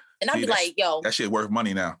little, and I'd be like, yo. That shit worth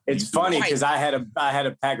money now. It's funny because I had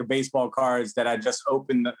a pack of baseball cards that I just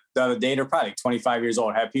opened the other day. They're probably like 25 years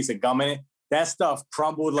old. Had a piece of gum in it. That stuff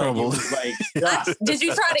crumbled. Like, it was like. Did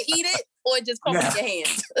you try to eat it or it just crumbled in your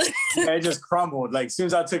hands? It just crumbled. Like, as soon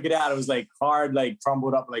as I took it out, it was like hard, like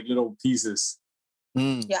crumbled up like little pieces.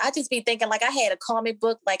 Yeah, I just be thinking, like, I had a comic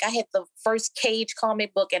book, like I had the first Cage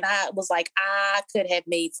comic book, and I was like, I could have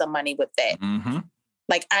made some money with that. Mm-hmm.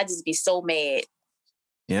 Like, I just be so mad.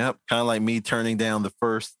 Yeah, kind of like me turning down the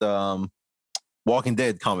first Walking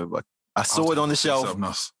Dead comic book. I saw it on the shelf.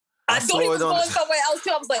 I thought he was going somewhere else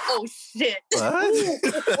too. I was like, oh shit.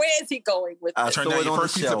 Where is he going with this? Turn down your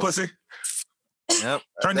first piece of pussy. Yep.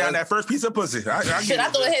 Turn down that first piece of pussy. I thought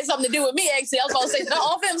it had something to do with me, actually. I was going to say, did I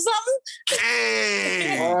offer him something?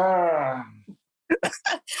 Hey.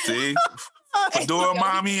 See? Fedora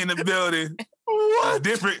Mami in the building. What?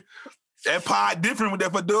 Different. That pod different when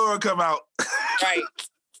that fedora come out. Right.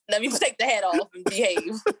 Let me take the hat off and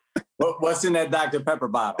behave. What's in that Dr. Pepper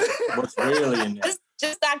bottle? What's really in there?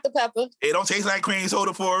 Just Dr. Pepper. It don't taste like cream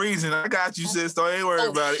soda for a reason. I got you, sis. Don't ain't worry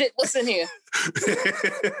about it. What's in here?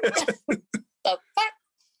 The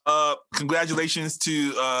fuck? Congratulations to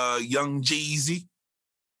young Jeezy.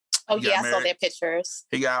 Oh yeah, I saw their pictures.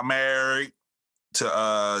 He got married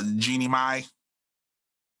to Jeannie Mai.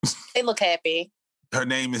 They look happy. Her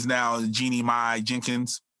name is now Jeannie Mai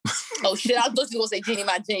Jenkins. Oh shit, I thought you were gonna say Jeannie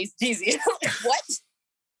Mai Jeezy. What?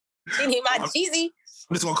 Jeannie Mai Jeezy?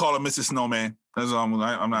 I'm just gonna call her Mrs. Snowman. That's all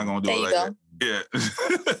I'm not gonna do there it like that. Yeah.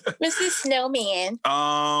 Mrs. Snowman.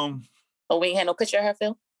 Oh, we ain't had no picture of her,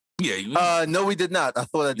 Phil? Yeah. No, we did not. I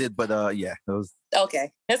thought I did, but yeah, it was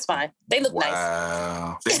okay. That's fine. They look nice.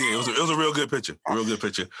 Wow. It was a real good picture. A real good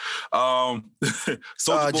picture. So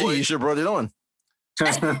you should have brought it on.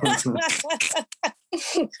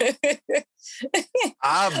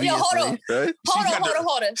 Obviously, yo, hold on. Right?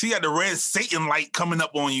 Hold on. She got the red Satan light coming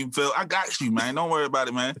up on you, Phil. I got you, man. Don't worry about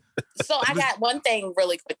it, man. So I got one thing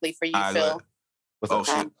really quickly for you, Phil.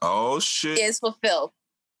 Oh shit. It's for Phil.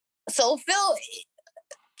 So Phil,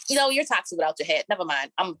 you're toxic without your head. Never mind.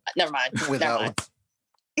 Never mind.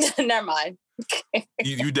 Never mind.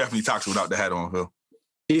 You definitely toxic without the hat on, Phil.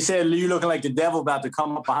 He said you looking like the devil about to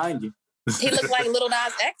come up behind you. He looked like Lil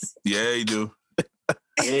Nas X. Yeah, he do.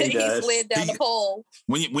 Yeah, he slid down the pole.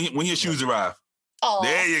 When your shoes arrive. Oh,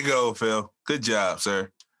 there you go, Phil. Good job, sir.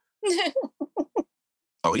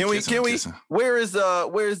 Oh, can we? Where is the?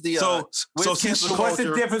 What's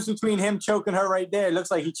the difference between him choking her right there? It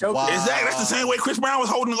looks like he choked her. Exactly. That's the same way Chris Brown was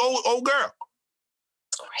holding the old girl.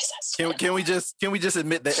 Can we just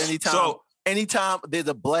admit that anytime there's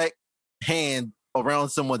a black hand around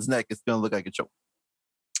someone's neck, it's gonna look like a choke.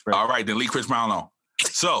 Right. All right, then leave Chris Brown alone.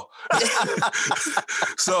 So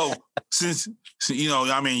since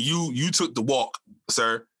you took the walk,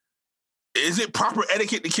 sir. Is it proper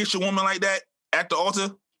etiquette to kiss your woman like that at the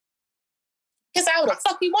altar? Because how the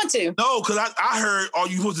fuck we want to? No, because I heard all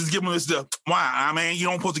you supposed to give them is the why. I mean, you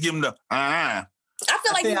don't supposed to give them the I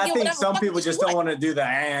think some people just don't want to do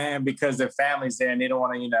the because their family's there and they don't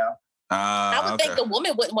want to, I would think the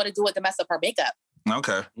woman wouldn't want to do it to mess up her makeup.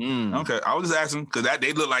 Okay. Okay. I was just asking because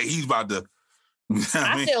they look like he's about to.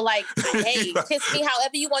 I feel like, hey, kiss me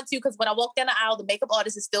however you want to, because when I walk down the aisle, the makeup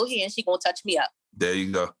artist is still here and she gonna touch me up. There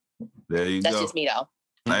you go. That's just me though.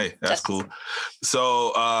 Hey, that's cool.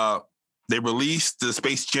 So they released the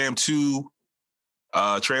Space Jam 2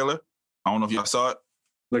 trailer. I don't know if y'all saw it.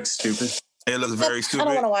 Looks stupid. It looks very stupid. I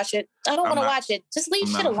don't want to watch it. I don't want to watch it. Just leave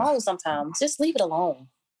shit alone sometimes. Just leave it alone.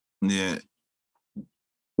 Yeah.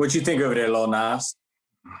 What you think over there, Lil Nas?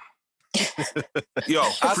 Yo,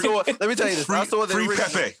 let me tell you this. I saw the original.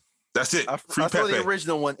 Pepe. That's it. I saw the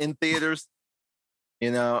original one in theaters.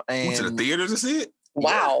 And went to the theaters to see it?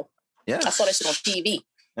 Wow. Yeah. I saw that shit on TV.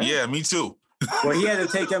 Yeah, me too. Well, he had to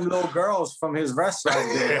take them little girls from his restaurant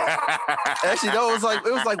there. Actually, it was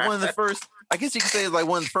like one of the first. I guess you could say it's like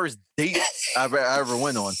one of the first dates I ever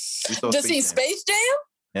went on. To see Space Jam?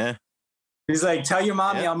 Yeah. He's like, tell your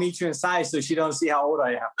mommy I'll meet you inside so she don't see how old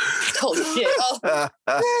I am. Oh shit.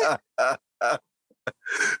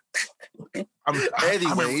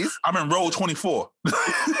 I'm in row 24.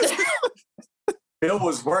 Bill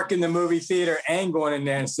was working the movie theater and going in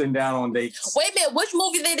there and sitting down on dates. Wait a minute, which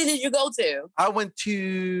movie theater did you go to? I went to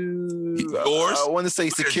yours. I want to say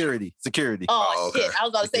Security. Oh shit! I was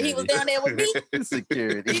about to say he was down there with me.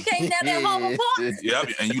 Security. You came down there home Park. Yep,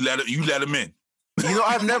 and you let him in.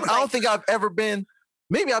 I don't think I've ever been.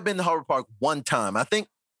 Maybe I've been to Harbor Park one time. I think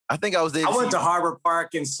I was there. I went to Harbor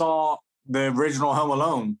Park and saw the original Home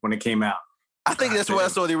Alone when it came out. I think that's where I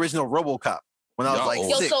saw the original RoboCop when I was like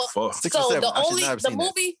six or seven. The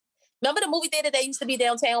movie. Remember the movie theater that used to be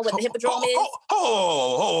downtown where the Hippodrome is?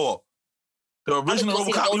 The original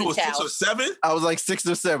RoboCop, you was 6 or 7? I was like 6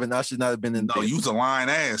 or 7. I should not have been in. No, you was a lying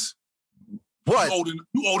ass. What? You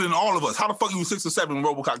older than all of us. How the fuck you was 6 or 7 when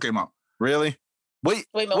RoboCop came out? Really? Wait,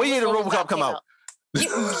 what year did RoboCop come out?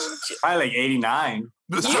 Probably like 89.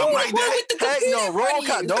 Something like that. Heck no,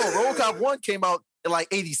 RoboCop 1 came out in like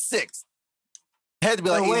 86. It had to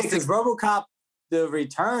be like 86. Because RoboCop, the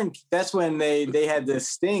return, that's when they had this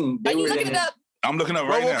Sting. Are you looking it up? I'm looking up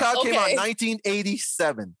right now. RoboCop came out in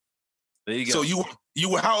 1987. There you go. So you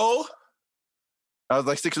were how old? I was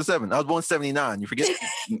like 6 or 7. I was born 79. You forget?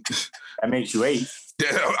 That makes you 8.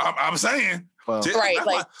 Yeah, I'm saying. Well,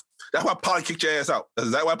 right. That's why Polly kicked your ass out.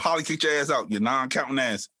 Is that why Polly kicked your ass out? Your non-counting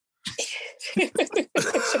ass.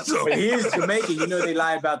 But he is Jamaican. You know they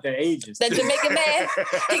lie about their ages. The Jamaican man.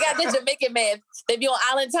 He got the Jamaican man. They be on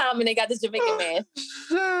Island Time and they got the Jamaican man.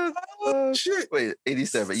 Oh, shit. Wait,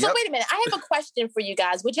 87. So wait a minute. I have a question for you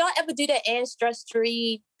guys. Would y'all ever do that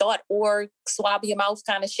ancestry.org swab your mouth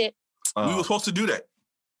kind of shit? We were supposed to do that.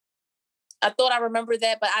 I thought I remembered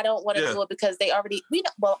that, but I don't want to do it because they already.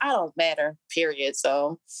 I don't matter. Period.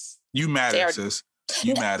 So you matter, sis.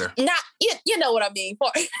 You matter. Not you know what I mean.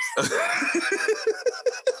 Far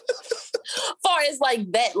as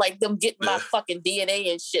like that, like them getting my fucking DNA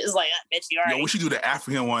and shit. It's like I bet you already. Yo, we should do the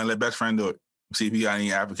African one and let best friend do it. See if he got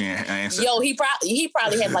any African ancestors. He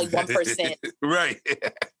probably had like 1%. Right.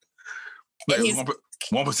 Like he's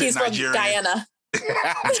 1% he's Nigerian. From Guyana.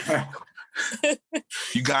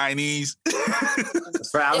 You Guyanese.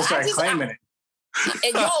 That's right. I was claiming it.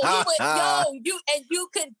 And you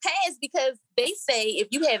could pass because they say if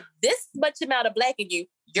you have this much amount of black in you,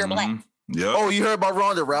 you're black. Yep. Oh, you heard about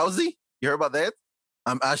Ronda Rousey? You heard about that?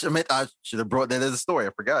 I should have brought that as a story.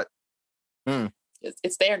 I forgot.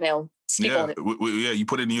 It's there now. Speak on it. You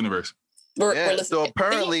put it in the universe. We're listening. So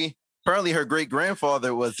apparently her great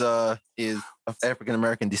grandfather is of African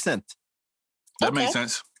American descent. That makes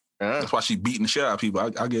sense. That's why she's beating the shit out of people.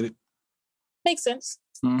 I get it. Makes sense.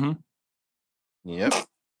 Mm-hmm. Yep.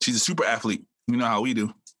 She's a super athlete. You know how we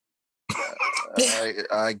do.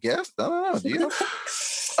 I guess. I don't know. Do you?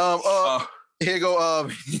 Here you go.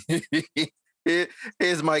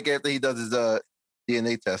 Here's Mike after he does his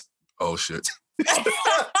DNA test. Oh shit.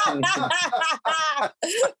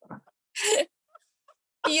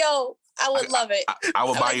 Yo, I would love it. I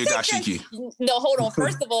would buy you a dashiki. No, hold on.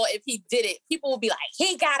 First of all, if he did it, people would be like,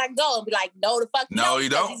 he gotta go. And be like, no, the fuck no, you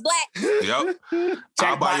don't. He's black. Yep.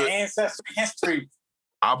 Check my ancestry history.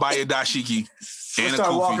 I'll buy you a dashiki. And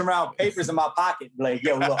start walking around with papers in my pocket. Like,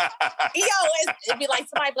 yo, look. It'd be like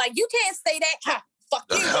somebody be like, you can't say that. Ha, fuck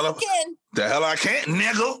you. The hell I can't,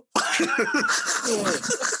 nigga.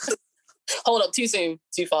 Hold up, too soon.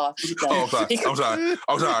 Too far. Oh,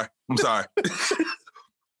 I'm sorry.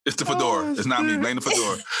 It's the fedora. It's not me. Blame the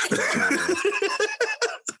fedora.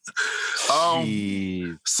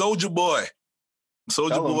 Soulja Boy.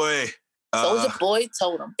 Soulja Boy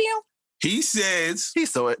told him. He says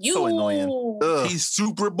he's so annoying. Ugh. He's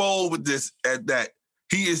super bold with this at that.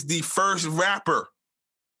 He is the first rapper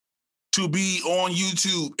to be on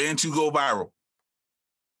YouTube and to go viral.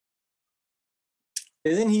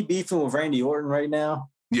 Isn't he beefing with Randy Orton right now?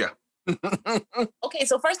 Yeah. Okay,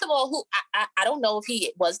 so first of all, I don't know if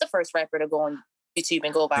he was the first rapper to go on YouTube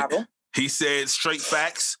and go viral. He said straight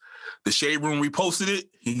facts. The Shade Room reposted it.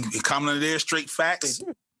 He commented there, straight facts.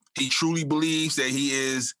 He truly believes that he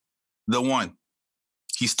is the one.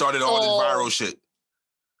 He started all this viral shit.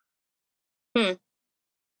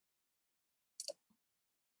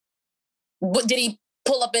 What, did he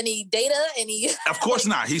pull up any data? Of course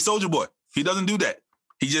not. He's Soulja Boy. He doesn't do that.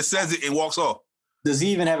 He just says it and walks off. Does he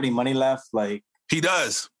even have any money left? Like he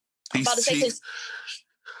does. I'm about to say,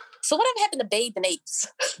 so whatever happened to Babe and Apes?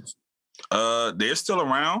 They're still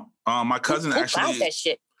around. My cousin actually. That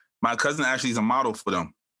shit? My cousin actually is a model for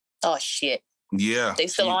them. Oh shit. Yeah. They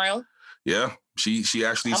still around? Yeah. She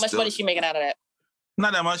actually. How much money is she making out of that?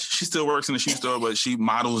 Not that much. She still works in the shoe store, but she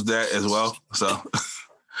models that as well. So.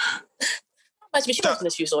 Much, but she works in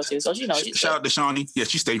the shoe store too, so you know. Shout out to Shawnee. Yeah,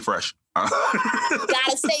 she stayed fresh. Gotta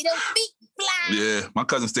stay those feet fly. Yeah, my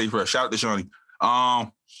cousin stayed fresh. Shout out to Shawnee.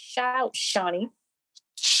 Shout out Shawnee.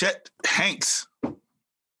 Chet Hanks.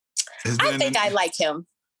 I think I like him.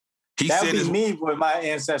 That would be me when my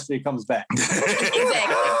ancestry comes back. Exactly.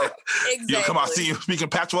 Yo, come on, see you speaking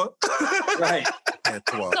patois. Right.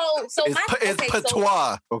 So it's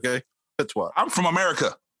patois, okay? Patois. I'm from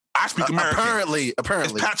America. I speak American. Apparently.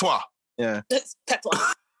 It's patois. Yeah. It's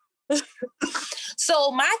patois.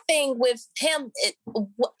 So my thing with him,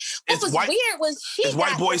 what was weird was it's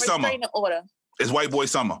white boy summer. Order. It's white boy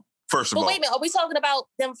summer. First of all, wait a minute. Are we talking about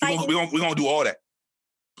them fighting? We're gonna do all that.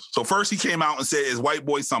 So first he came out and said it's white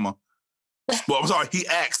boy summer. Well, I'm sorry. He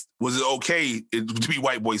asked, was it okay to be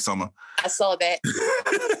white boy summer? I saw that,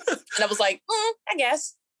 and I was like, I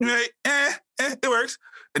guess. It works.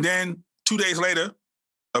 And then 2 days later,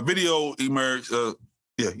 a video emerged.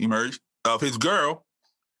 Emerged of his girl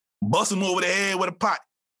busting him over the head with a pot.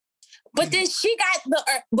 But then she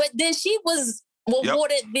was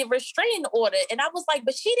awarded the restraining order, and I was like,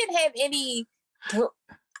 but she didn't have any.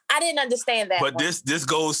 I didn't understand that. But this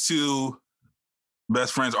goes to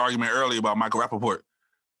best friend's argument earlier about Michael Rappaport.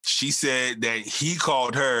 She said that he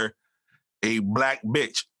called her a black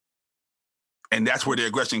bitch, and that's where the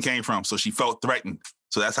aggression came from. So she felt threatened.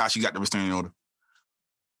 So that's how she got the restraining order.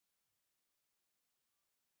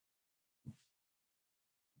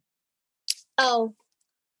 Oh.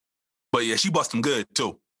 But yeah, she bust him good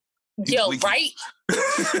too. Right?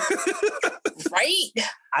 Right?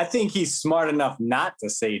 I think he's smart enough not to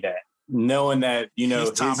say that, knowing that, his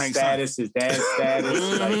status, his dad's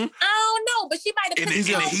status. I don't know, but she might have in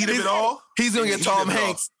the heat of it all. He's gonna get Tom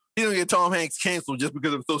Hanks. He's gonna get Tom Hanks canceled just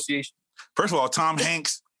because of association. First of all, Tom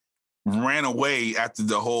Hanks ran away after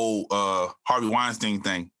the whole Harvey Weinstein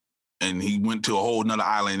thing, and he went to a whole nother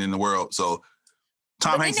island in the world. So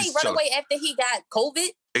Tom Hanks. Didn't he run away after he got COVID?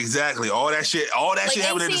 Exactly. All that shit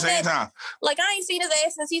happened at the same time. Like, I ain't seen his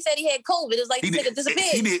ass since he said he had COVID. It's like he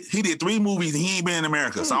disappeared. He did 3 movies and he ain't been in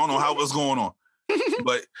America, so I don't know what's going on.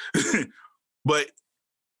 but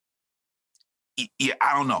yeah,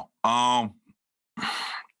 I don't know.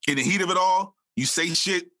 In the heat of it all, you say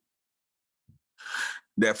shit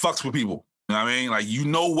that fucks with people. You know what I mean? Like, you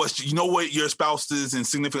know what your spouse's and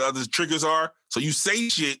significant other's triggers are, so you say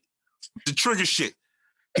shit to trigger shit.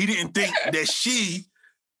 He didn't think that she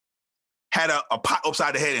had a pot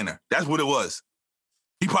upside the head in her. That's what it was.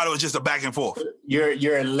 He probably was just a back and forth.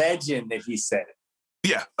 You're a legend that he said it.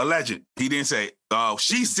 Yeah, a legend. He didn't say it.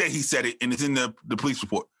 She said he said it, and it's in the police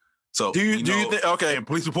report. So do you think? Okay, and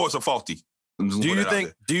police reports are faulty. Do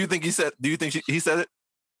you think he said? Do you think he said it?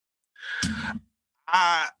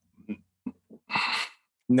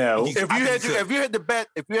 No. If you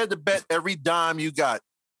had to bet every dime you got,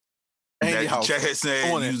 that Chet had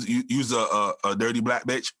said use a dirty black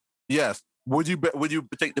bitch. Yes. Would you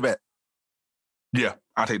take the bet? Yeah,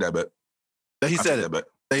 I'll take that bet. He said it.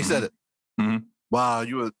 He said it. Mm-hmm. Wow,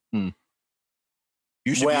 you were.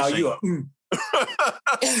 You should. Wow, be you.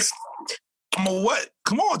 I'm a what?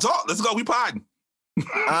 Come on, talk. Let's go. We podding.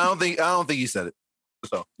 I don't think he said it.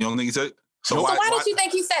 So you don't think he said it? So why don't you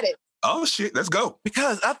think he said it? Oh shit, let's go.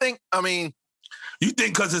 Because you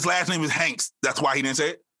think because his last name is Hanks, that's why he didn't say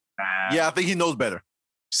it? Yeah, I think he knows better.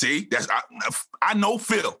 See, I know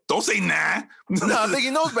Phil. Don't say nah. No, I think he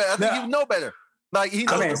knows better. I think he know better. Like he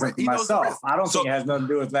knows. He knows myself. I don't think it has nothing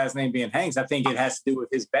to do with his last name being Hanks. I think it has to do with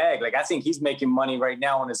his bag. Like I think he's making money right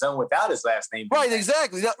now on his own without his last name. Right,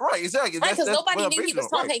 exactly. Right, exactly. Right, because nobody knew he was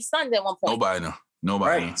Tom Hanks' son at one point.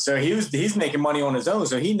 Nobody. Right. So he's making money on his own.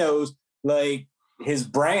 So he knows like his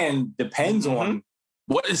brand depends on.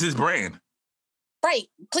 What is his brand? Right.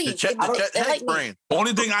 Please. Hanks brand.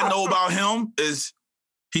 Only thing I know about him is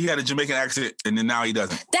he had a Jamaican accent, and then now he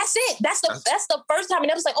doesn't. That's it. That's the first time, and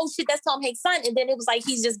it was like, oh shit, that's Tom Hanks' son, and then it was like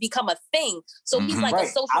he's just become a thing. So he's like a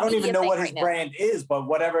social. I don't even know what his right brand is, but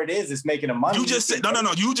whatever it is, it's making him money. You just said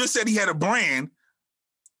no. You just said he had a brand,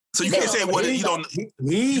 so you can't say what he don't.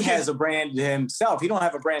 He has a brand himself. He don't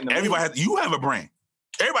have a brand. You have a brand.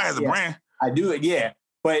 Everybody has a brand. I do it, yeah.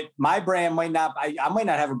 But my brand might not. I might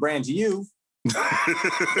not have a brand to you. You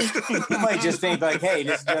might just think like, hey,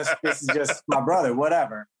 this is just my brother,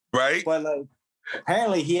 whatever. Right. But like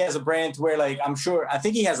apparently he has a brand to where like I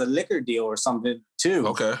think he has a liquor deal or something too.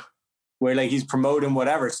 Okay. Where like he's promoting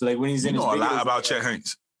whatever. So like when he's in his videos, a lot about Chet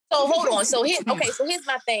Hanks. So hold on. So here's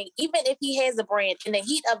my thing. Even if he has a brand, in the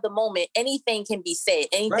heat of the moment, anything can be said,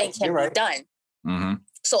 anything can be done. Mm-hmm.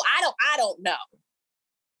 So I don't know.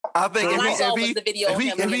 I think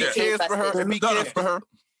if he cares for her,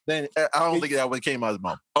 then I don't think that would have came out of his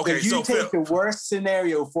mouth. Okay, if you take the worst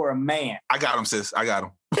scenario for a man. I got him, sis. I got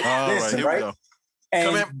him. All Listen, here we go.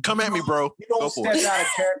 And come at me, bro. You don't step out of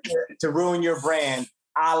character to ruin your brand,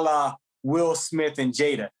 a la Will Smith and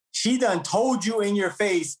Jada. She done told you in your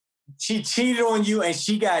face she cheated on you and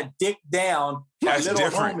she got dicked down. That's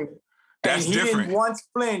different. Homie, That's and he different. didn't once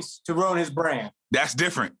flinch to ruin his brand. That's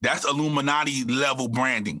different. That's Illuminati level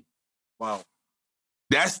branding. Wow.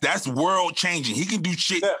 That's world changing. He can do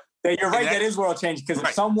shit. Yeah, you're right. That is world changing. Because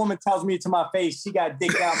if some woman tells me to my face she got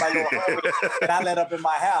dicked down by little homie that I let up in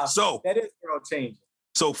my house, so that is world changing.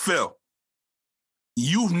 So Phil,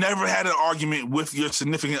 you've never had an argument with your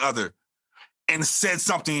significant other and said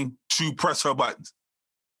something to press her buttons.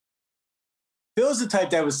 Phil's the type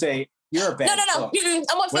that would say, "You're a bad." No.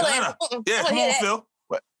 I'm on Phil. Yeah, come on, Phil.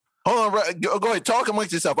 Hold on, go ahead. Talk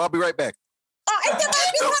amongst yourself. I'll be right back. Get the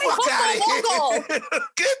fuck out of here.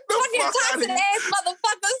 Get the fuck out of here. Ass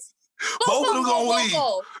motherfuckers. Both of them gonna leave.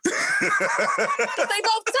 They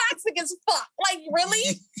both toxic as fuck. Like,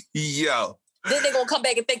 really? Yo. Then they gonna come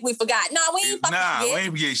back and think we forgot. Nah, we ain't fucking we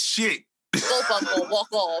ain't forget shit. Both of them gonna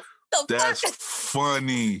walk off. That's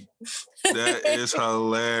funny. That is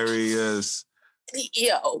hilarious.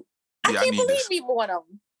 Yo. I can't believe either one of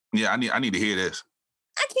them. Yeah, I need to hear this.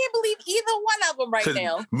 I can't believe either one of them right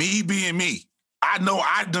now. Me being me, I know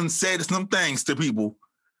I done said some things to people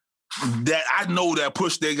that I know that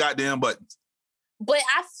push their goddamn buttons. But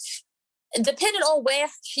depending on where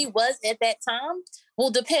she was at that time,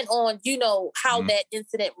 will depend on, how that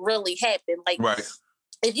incident really happened. Like,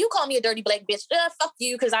 if you call me a dirty black bitch, fuck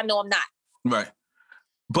you, because I know I'm not. Right.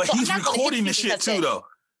 But so he's recording the shit too, though.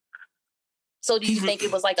 So do you think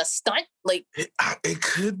it was like a stunt? Like it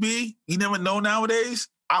could be. You never know nowadays.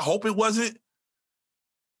 I hope it wasn't.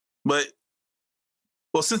 But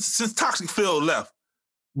since Toxic Phil left,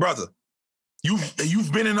 brother,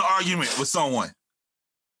 you've been in an argument with someone.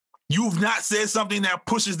 You've not said something that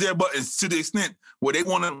pushes their buttons to the extent where they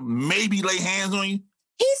want to maybe lay hands on you.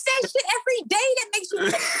 He says shit every day that makes you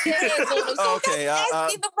put your hands on him. So okay, that's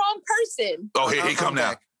asking the wrong person. Oh, here he come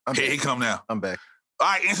now. Here he come now. I'm back. All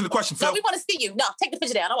right, answer the question, Phil. No, we want to see you. No, take the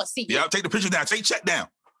picture down. I want to see you. Yeah, take the picture down. Take Chet down.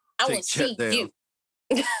 I want to see you.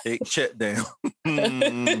 Take Chet down.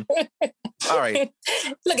 All right.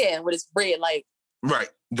 Look at him with his red light. Right.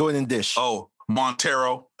 Go in and dish. Oh,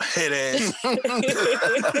 Montero, head ass.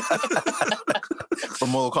 From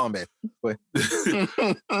Mortal Kombat.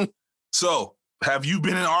 So, have you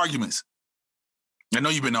been in arguments? I know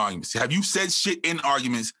you've been in arguments. Have you said shit in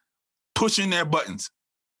arguments, pushing their buttons?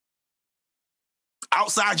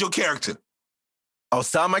 Outside your character.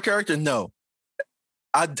 Outside my character? No.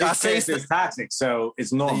 I say it's toxic, so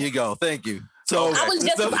it's normal. There you go. Thank you. So I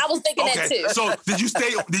was thinking that too. So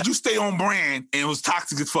did you stay on brand and it was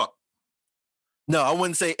toxic as fuck? No, I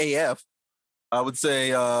wouldn't say AF. I would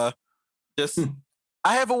say just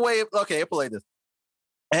I have a way of I'll play this.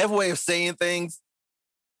 I have a way of saying things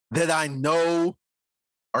that I know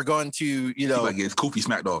are going to, you know, like get Kofi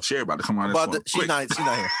smacked off. Sherry about to come on. She's not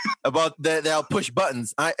here. About that, they'll push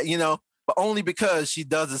buttons. But only because she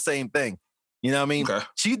does the same thing. You know what I mean? Okay.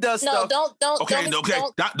 She does stuff.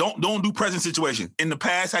 Don't do present situation. In the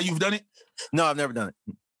past, how you've done it? No, I've never done it.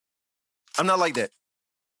 I'm not like that.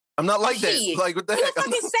 I'm not like that. Like, what the heck? You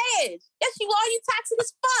fucking savage. Yes, you are. You toxic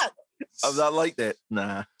as fuck. I'm not like that.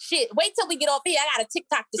 Nah. Shit. Wait till we get off here. I got a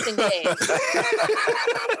TikTok to send your ass.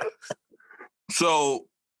 So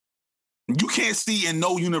you can't see in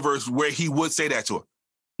no universe where he would say that to her.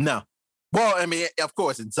 No. Well, I mean, of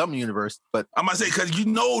course, in some universe, but I might say because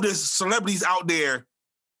there's celebrities out there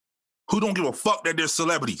who don't give a fuck that they're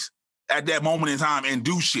celebrities at that moment in time and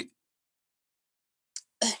do shit.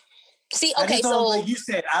 See, okay, so like you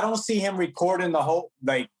said, I don't see him recording the whole,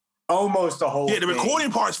 like almost the whole. Yeah, the thing.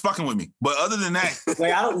 Recording part's fucking with me, but other than that,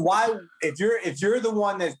 like I don't. Why, if you're the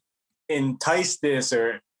one that enticed this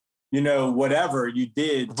or whatever you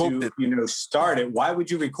did to start it, why would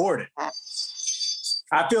you record it?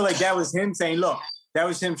 I feel like that was him saying, "Look, that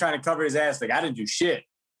was him trying to cover his ass. Like I didn't do shit."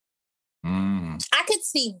 I could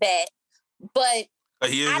see that, but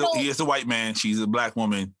he is a white man. She's a black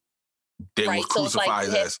woman. They will crucify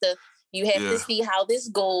his ass. You have to see how this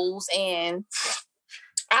goes, and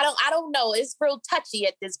I don't know. It's real touchy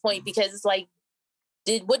at this point because it's like,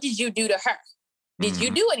 what did you do to her? Did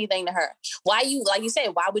you do anything to her? Why like you said,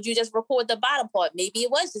 why would you just record the bottom part? Maybe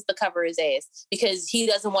it was just to cover his ass because he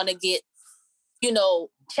doesn't want to get,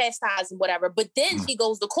 chastised and whatever. But then she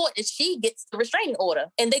goes to court and she gets the restraining order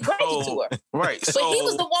and they grant it to her. Right. But he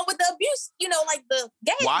was the one with the abuse, like the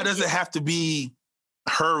gang. Why does it have to be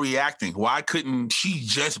her reacting? Why couldn't she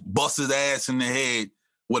just bust his ass in the head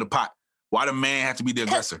with a pot? Why the man have to be the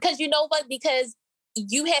aggressor? Because you know what? Because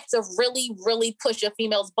you have to really, really push your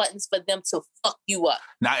female's buttons for them to fuck you up.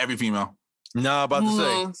 Not every female. No, about to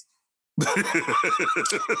say. All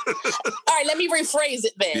right, let me rephrase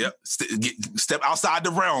it then. Yep. Step outside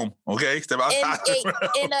the realm, okay? Step outside the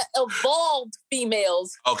realm. In evolved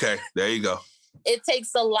females. Okay, there you go. It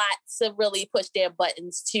takes a lot to really push their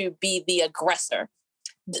buttons to be the aggressor.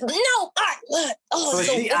 No,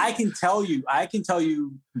 I can tell you that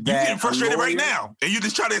you're getting frustrated right now, and you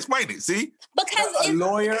just try to explain it. See, because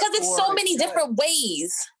it's so many different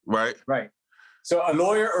ways. Right. So a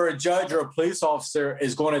lawyer or a judge or a police officer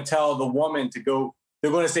is going to tell the woman to go. They're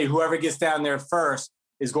going to say whoever gets down there first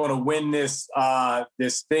is going to win this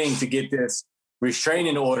thing to get this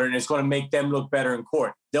restraining order, and it's going to make them look better in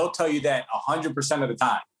court. They'll tell you that 100% of the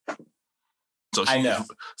time. So I know.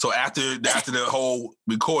 So after the whole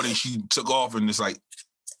recording, she took off and it's like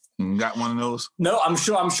got one of those. No, I'm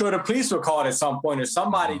sure the police were called at some point, or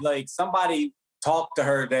somebody talked to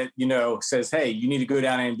her that says, "Hey, you need to go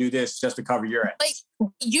down and do this just to cover your ass." Like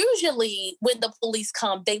usually, when the police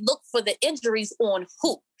come, they look for the injuries on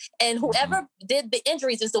who, and whoever did the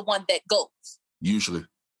injuries is the one that goes. Usually,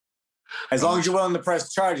 as long as you're willing to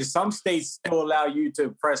press charges. Some states still allow you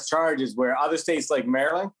to press charges, where other states like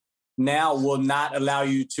Maryland now will not allow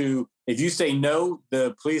you to. If you say no,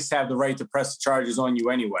 the police have the right to press charges on you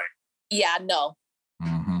anyway. Yeah, I know.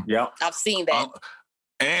 Mm-hmm. Yep, I've seen that.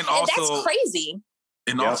 And also, that's crazy.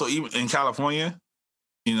 And also, even in California,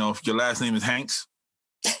 if your last name is Hanks,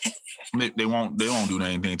 they won't do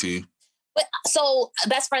anything to you. But so,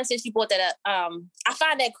 best friend, since you brought that up, I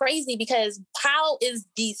find that crazy because how is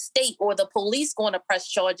the state or the police going to press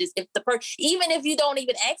charges if even if you don't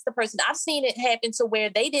even ask the person? I've seen it happen to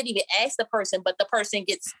where they didn't even ask the person, but the person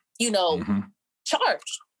gets,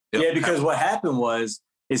 charged. Yep. Yeah, because what happened was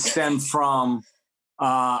it stemmed from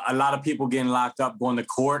a lot of people getting locked up, going to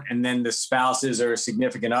court, and then the spouses or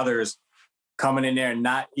significant others coming in there and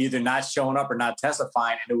not showing up or not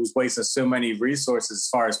testifying, and it was wasting so many resources as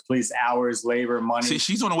far as police hours, labor, money. See,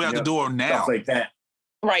 she's on the way out the door now. Stuff like that.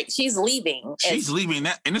 Right, she's leaving. She's leaving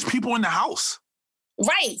that, and there's people in the house.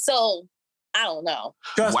 Right, so I don't know.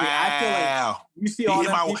 Trust me, I feel like you see all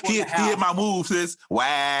them people in the house. He hit my move, sis.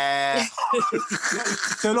 Wow.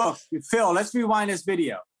 So look, Phil, let's rewind this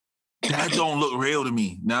video. That don't look real to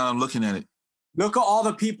me. Now I'm looking at it. Look at all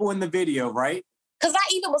the people in the video, right? Because I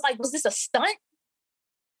even was like, was this a stunt?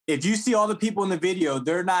 If you see all the people in the video,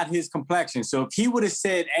 they're not his complexion. So if he would have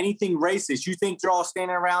said anything racist, you think they're all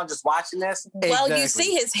standing around just watching this? Well, you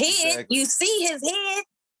see his head. Exactly. You see his head.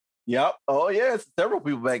 Yep. Oh, yeah. It's several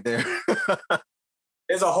people back there.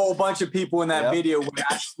 There's a whole bunch of people in that video where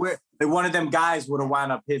I swear that one of them guys would have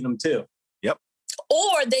wound up hitting them too. Yep.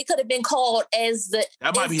 Or they could have been called as the...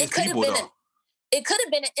 That might be his people, though. It could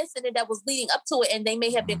have been an incident that was leading up to it, and they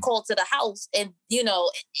may have been called to the house. And, you know,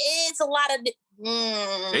 it's a lot of...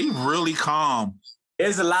 They really calm.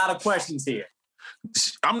 There's a lot of questions here.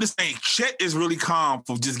 I'm just saying, Chet is really calm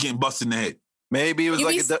for just getting busted in the head. Maybe it was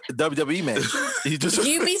a WWE match. You'd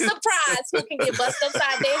be surprised who can get busted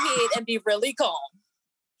upside their head and be really calm.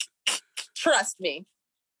 Trust me.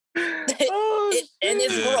 And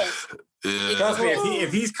it's gross. Yeah. Trust me,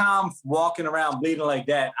 if he's calm walking around bleeding like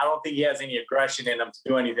that, I don't think he has any aggression in him to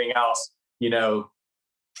do anything else, you know.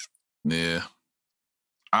 Yeah.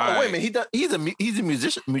 Wait a minute. He's a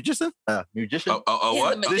musician. Musician? What?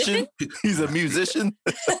 Magician? He's a musician.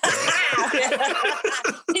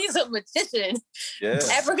 He's a magician. Yeah.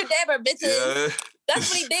 Abracadabra, bitches. Yeah. That's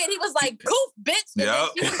what he did. He was like, "Goof, bitch." And then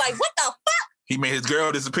she was like, "What the fuck?" He made his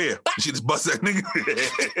girl disappear. She just busted that nigga.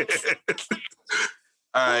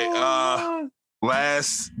 All right.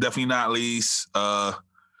 Last, definitely not least,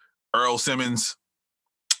 Earl Simmons,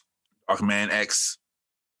 Aquaman X.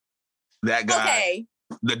 That guy. Okay.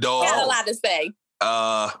 The dog. Got a lot to say.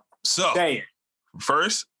 So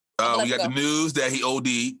first, we got the news that he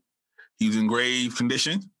OD'd. He was in grave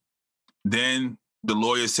condition. Then the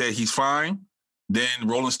lawyer said he's fine. Then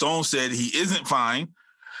Rolling Stone said he isn't fine.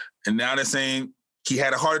 And now they're saying he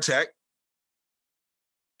had a heart attack.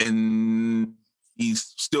 And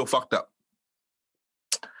he's still fucked up.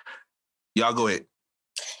 Y'all go ahead.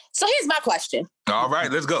 So here's my question. All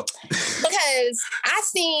right, let's go. Because I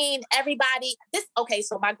seen everybody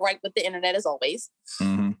so my gripe with the internet is always,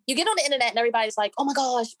 you get on the internet and everybody's like, oh my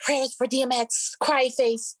gosh, prayers for DMX, cry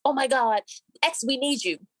face. Oh my God, X, we need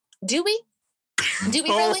you. Do we? Do we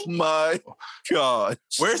really? Oh my God.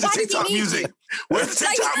 Where's the TikTok music? Where's the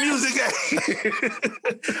TikTok music at?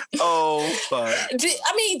 Oh, fuck. Do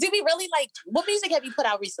we really what music have you put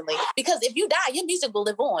out recently? Because if you die, your music will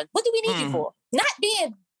live on. What do we need you for? Not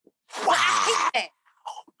being... Wow. I hate that.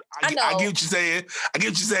 I know. I get what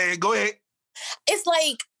you're saying. Go ahead. It's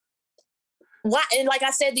like, why? And like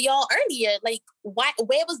I said to y'all earlier, why?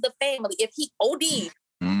 Where was the family? If he OD'd,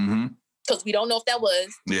 because we don't know if that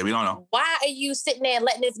was. Yeah, we don't know. Why are you sitting there and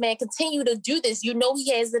letting this man continue to do this? You know he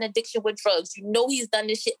has an addiction with drugs. You know he's done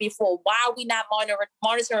this shit before. Why are we not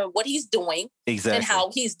monitoring what he's doing and how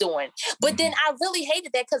he's doing? But then I really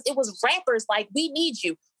hated that because it was rappers like, we need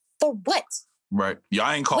you. For what? Right. Y'all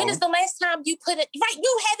ain't calling. When is the last time you put it? Right.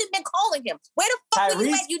 You haven't been calling him. Where the fuck were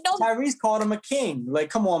you at? You know. Tyrese called him a king. Like,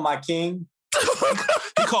 come on, my king.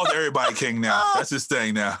 He calls everybody king now. That's his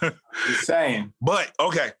thing now. Just saying. But,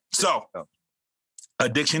 okay. So,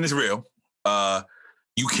 addiction is real.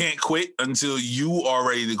 You can't quit until you are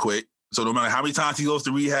ready to quit. So, no matter how many times he goes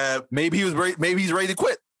to rehab. Maybe he's ready to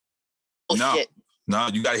quit. Shit. No,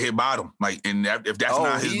 you got to hit bottom. And if that's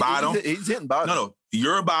not his bottom. He's hitting bottom. No.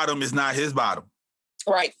 Your bottom is not his bottom.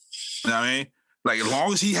 Right. You know what I mean? As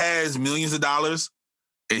long as he has millions of dollars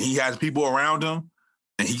and he has people around him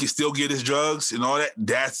and he can still get his drugs and all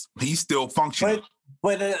that, he's still functioning.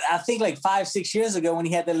 But I think 5-6 years ago when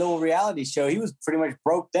he had that little reality show, he was pretty much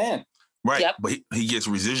broke then. Right. Yep. But he gets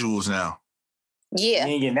residuals now. Yeah.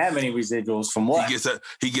 He ain't getting that many residuals from what?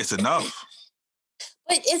 He gets enough.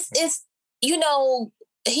 But it's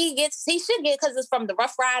he should get because it's from the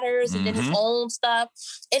Rough Riders and then his own stuff.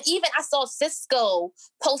 And even I saw Cisco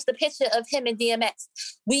post a picture of him and DMX.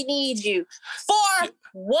 We need you. For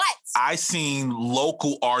what? I seen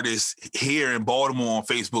local artists here in Baltimore on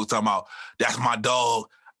Facebook talking about, that's my dog.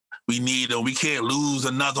 We need him. We can't lose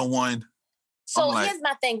another one. So here's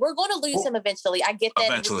my thing. We're going to lose him eventually. I get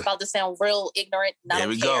that. It's about to sound real ignorant. There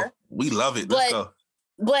we go. We love it. Let's go.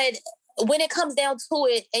 But when it comes down to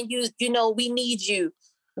it and we need you.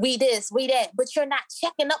 We this, we that, but you're not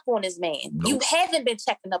checking up on this man. Nope. You haven't been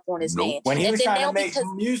checking up on this man. When he was trying to make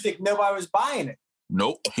music, nobody was buying it.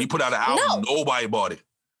 Nope. He put out an album, nobody bought it.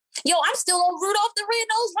 Yo, I'm still on Rudolph the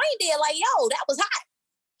Red-Nosed Reindeer. That was hot.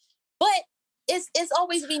 But it's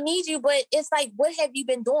always we need you, but it's like, what have you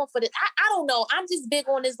been doing for this? I don't know. I'm just big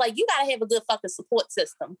on this. You got to have a good fucking support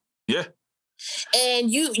system. Yeah.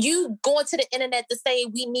 And you going to the internet to say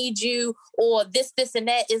we need you or this, and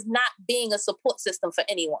that is not being a support system for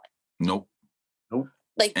anyone. Nope.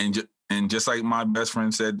 And just like my best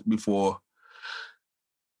friend said before,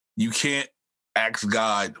 you can't ask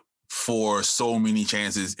God for so many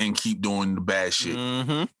chances and keep doing the bad shit.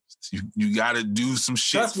 You got to do some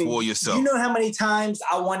shit for yourself. You know how many times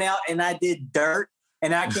I went out and I did dirt?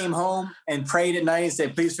 And I came home and prayed at night and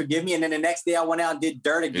said, please forgive me. And then the next day I went out and did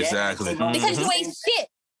dirt again. Exactly. Because you ain't shit.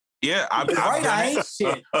 Yeah, I ain't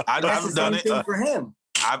shit. I've done it. For him.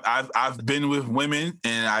 I've been with women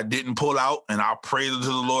and I didn't pull out, and I prayed to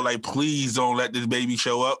the Lord like, please don't let this baby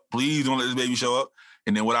show up. Please don't let this baby show up.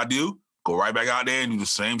 And then what I do? Go right back out there and do the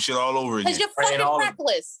same shit all over again. Because you're fucking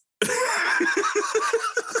reckless.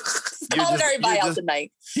 Calling everybody out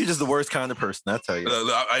tonight. You're just the worst kind of person, I tell you.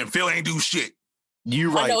 Phil ain't do shit.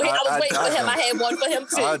 You right. I know. I was waiting for him. I had one for him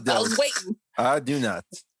too. I was waiting. I do not.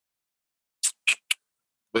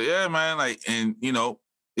 But yeah, man, like, and you know,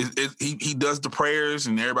 he does the prayers,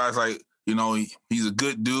 and everybody's like, you know, he's a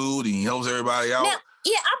good dude, and he helps everybody out. Now,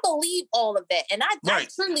 yeah, I believe all of that, and I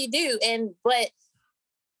truly do. But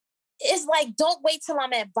it's like, don't wait till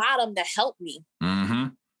I'm at bottom to help me. Mm-hmm.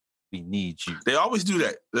 We need you. They always do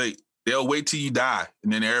that. Like, they'll wait till you die,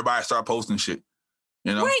 and then everybody start posting shit.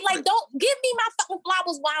 You know? Right, like, don't give me my fucking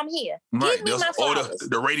flowers while I'm here. Right. Give me my flowers.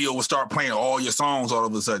 The radio will start playing all your songs all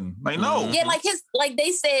of a sudden. Like, no. Yeah, like they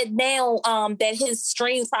said now that his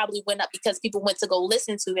streams probably went up because people went to go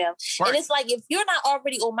listen to him. Right. And it's like, if you're not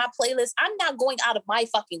already on my playlist, I'm not going out of my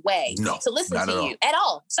fucking way to listen to you at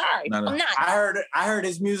all. Sorry, I'm not. I heard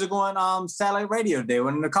his music on satellite radio today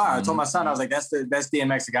when in the car. I told my son, I was like, that's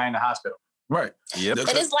DMX, the guy in the hospital. Right. Yep. And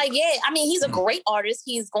it's like, yeah, I mean, he's a great artist.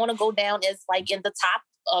 He's going to go down as like in the top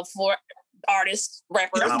of 4 artists,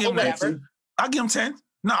 rappers, or whatever. I'll give him 10.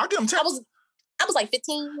 No, I'll give him 10. I was like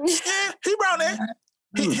 15. Yeah, he around there.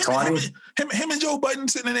 Him and Joe Budden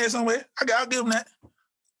sitting in there somewhere. I'll give him that.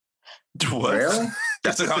 What? Really?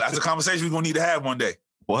 That's a conversation we're gonna need to have one day.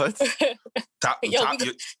 What? Top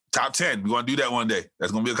 10. We're gonna do that one day.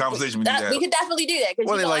 That's gonna be a conversation we need to have. We could definitely do that.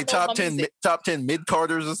 What are they, like top 10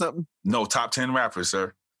 mid-carders or something? No, top 10 rappers,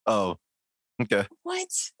 sir. Oh, okay. What?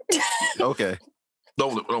 Okay.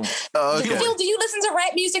 Don't. Okay. Phil, do you listen to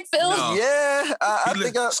rap music, Phil? No. Yeah, I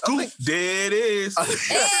think Scoop. There it is.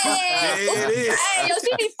 Hey, there it is. Hey, yo,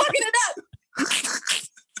 she be fucking it up.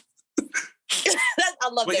 I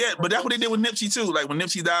love that. Yeah, but that's what they did with Nipsey too. Like when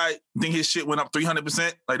Nipsey died, I think his shit went up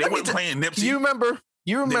 300%. Like they weren't playing Nipsey. You remember?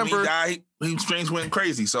 Then when he died, his streams went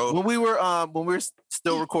crazy. So when we were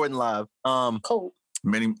still recording live, cool.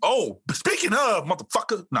 Speaking of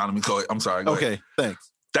motherfucker, let me call it. I'm sorry. Go ahead.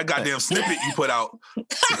 Thanks. That goddamn snippet you put out.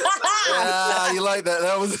 Yeah, you like that?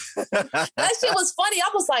 That was that shit was funny. I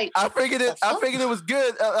was like, I figured it was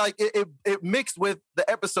good. Like it mixed with the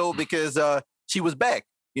episode because she was back.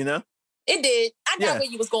 You know, it did. I got where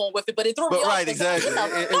you was going with it, but it threw me off. Right, exactly.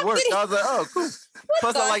 It worked. I was like, oh, cool.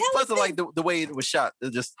 Plus, I like the way it was shot.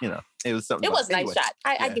 It just, it was something. It was a nice shot.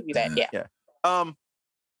 I give you that. Yeah.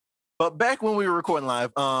 But back when we were recording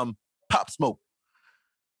live, Pop Smoke.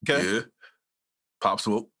 Okay. Yeah. Pop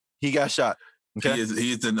Smoke. He got shot. Okay.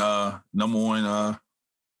 He is the number one.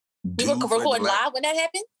 You were recording live when that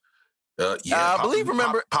happened? Yeah. I believe.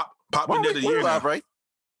 Remember, Pop in there the year live, now, right?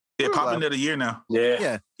 Yeah, Pop in there the year now.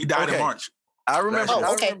 Yeah. He died in March. I remember.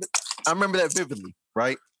 Okay. I remember that vividly.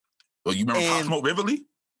 Right. Well, you remember Pop Smoke vividly?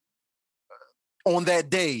 On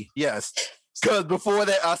that day, yes. Because before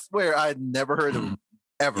that, I swear I had never heard of him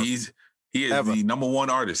ever. He is the number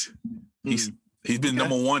one artist. He's been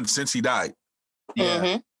number one since he died. Yeah.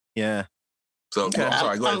 Mm-hmm. Yeah. So I'm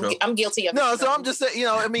sorry. Go ahead, Phil. I'm guilty of it. No, so I'm just saying,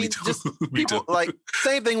 I mean, just people like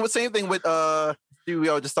same thing with we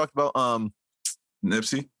all just talked about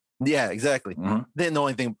Nipsey. Yeah, exactly. Mm-hmm.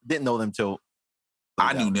 Didn't know them till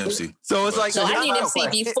I knew Nipsey. So it's like I knew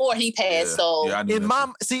Nipsey before he passed. So in my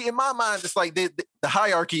mind, it's like the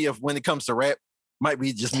hierarchy of when it comes to rap might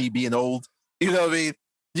be just me being old. You know what I mean?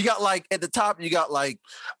 You got like at the top, you got like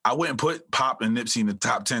I wouldn't put Pop and Nipsey in the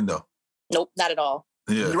top 10 though. Nope, not at all.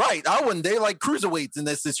 Yeah, right. I wouldn't. They like cruiserweights in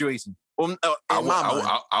that situation. Well, I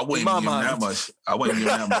wouldn't give him that much. I wouldn't give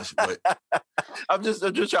him that much. But I'm just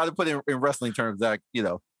trying to put it in wrestling terms that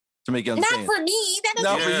to make you understand. Not for me. That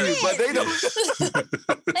doesn't Not for you, but they don't.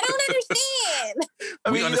 They don't understand.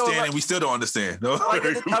 We understand, and we still don't understand. No? Like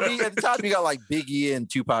at the top, you got like Biggie and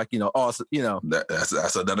Tupac. Awesome.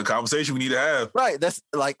 That's another conversation we need to have. Right. That's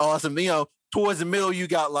like awesome. Towards the middle, you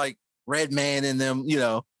got like Redman and them.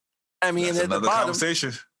 I mean, that's at another the bottom,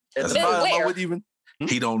 conversation. At the bottom, I would even.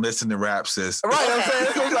 He don't listen to rap, sis. Right,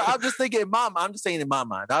 I'm saying. I'm just thinking I'm just saying in my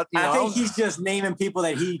mind. I think he's just naming people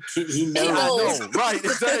that he knows. I know. Right,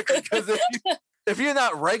 exactly. Because if you're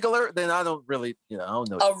not regular, then I don't really, I don't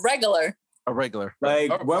know. A regular.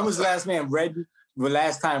 Like, when was the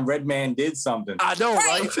last time Redman did something? I know,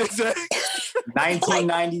 right? Exactly.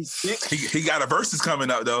 1996. He got a versus coming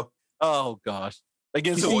up though. Oh gosh,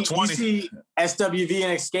 against 420. You see SWV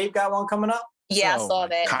and Escape got one coming up. Yeah, I saw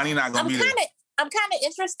that. Connie not gonna be there. I'm kind of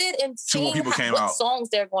interested in seeing what songs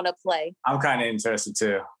they're going to play. I'm kind of interested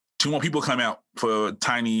too. 2 more people come out for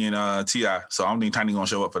Tiny and T.I. So I don't think Tiny gonna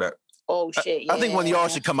show up for that. Oh shit! Yeah. I think one of y'all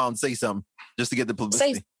should come out and say something. just to get the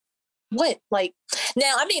publicity. What? Like,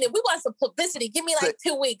 now, I mean, if we want some publicity, give me like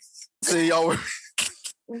 2 weeks. See, y'all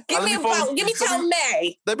give me till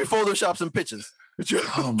May. Let me Photoshop some pictures.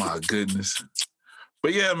 Oh my goodness.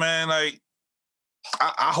 But yeah, man, like,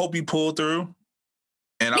 I hope he pulled through.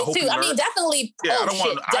 And Me I hope too. I mean, definitely. Yeah, I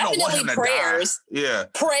don't want him to prayers. Die. Yeah.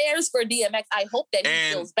 Prayers for DMX. I hope that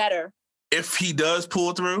he feels better. If he does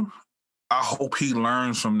pull through, I hope he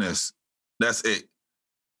learns from this. That's it.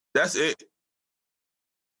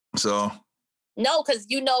 So. No, because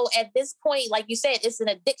at this point, like you said, it's an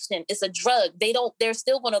addiction. It's a drug. They're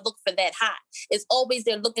still going to look for that high. It's always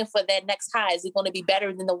they're looking for that next high. Is it going to be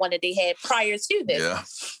better than the one that they had prior to this?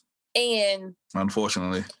 Yeah. And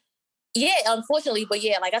unfortunately. Yeah, unfortunately. But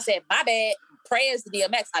yeah, like I said, my bad. Prayers to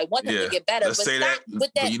DMX. I want them to get better. Let's say that.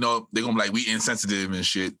 But they're going to be like, we insensitive and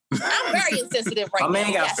shit. I'm very insensitive right now. My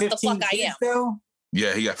man got That's 15 the fuck I am. Still?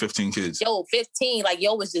 Yeah, he got 15 kids. Yo, 15. Like,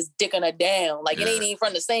 yo was just dicking her down. Like, it ain't even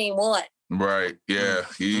from the same one. Right. Yeah.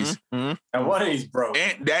 He's. And what is broke?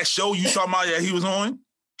 And that show you talking about that he was on,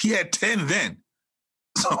 he had 10 then.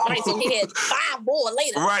 So he had 5 more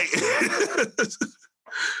later. Right.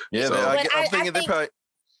 Yeah, so, I'm thinking they probably.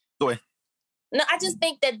 Go ahead. No, I just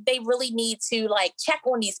think that they really need to like check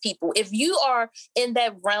on these people. If you are in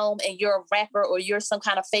that realm and you're a rapper or you're some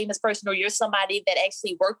kind of famous person or you're somebody that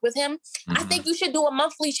actually worked with him, I think you should do a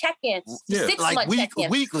monthly check-in, 6-month check-in.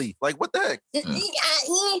 Weekly. Like what the heck? Depending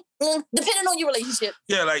on your relationship.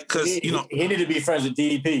 Yeah, like because he need to be friends with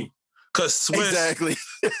DP. Because Swiss, exactly.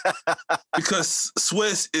 Because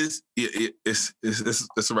Swiss is it's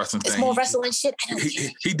a wrestling thing. It's more wrestling shit.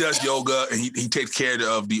 He does yoga and he takes care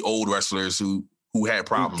of the old wrestlers who had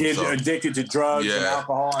problems. Who get addicted to drugs and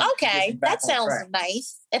alcohol. And okay, that sounds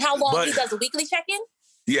nice. And how long he does a weekly check-in?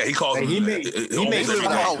 Yeah, he calls. He makes it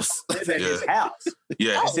house. At his house.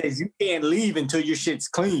 Yeah, he says you can't leave until your shit's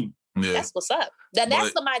clean. Yeah. That's what's up.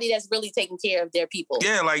 That's somebody that's really taking care of their people.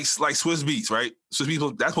 Yeah, like Swiss Beats, right? Swiss Beats,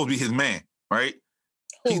 that's supposed to be his man, right?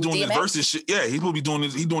 He's doing the versus shit. Yeah, he's supposed to be doing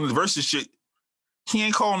this. He's doing the versus shit. He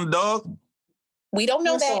ain't calling the dog. We don't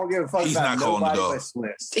know that. He's not calling the dog.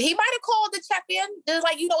 He might have called to check in, just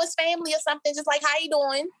like his family or something. Just like, how you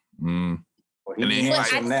doing? Well, and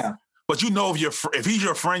then now. But if he's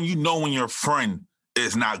your friend, you know when your friend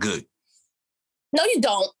is not good. No, you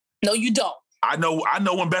don't. No, you don't. I know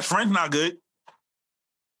when best friend's not good.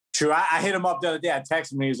 True. I hit him up the other day. I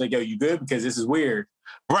texted him. He was like, yo, you good? Because this is weird.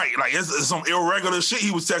 Right. Like, it's some irregular shit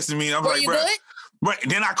he was texting me. I'm Were like, you good? Right.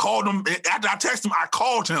 And then I called him. After I texted him, I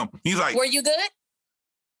called him. He's like, were you good?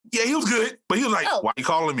 Yeah, he was good. But he was like, why you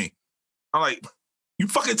calling me? I'm like, you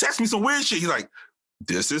fucking text me some weird shit. He's like,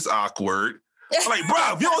 this is awkward. I'm like,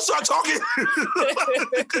 bro, if you don't start talking.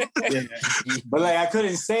 But like, I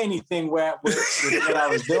couldn't say anything with what I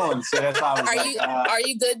was doing. So that's why I was are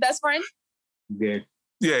you good, best friend? Good.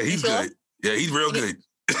 Yeah, he's good. Yeah, he's real good.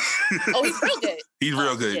 Oh, he's real good. He's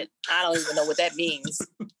real good. Shit. I don't even know what that means.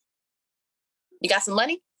 You got some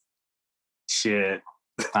money? Shit.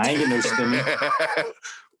 I ain't getting no stimmy.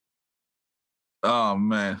 Oh,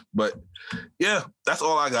 man. But, yeah, that's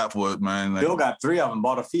all I got for it, man. Bill got 3 of them,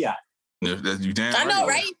 bought a Fiat. Yeah, you damn I know,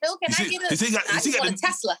 right? Bill, can I get a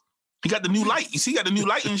Tesla? He got the new light. You see, he got the new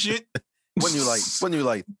light and shit. What new light? What new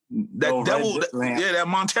light? That devil, that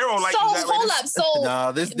Montero light. So hold up. So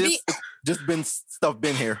nah, this just been stuff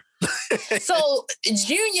been here. So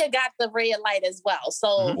Junior got the red light as well.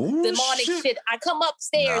 So the morning shit, I come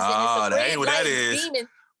upstairs and it's a red light beaming.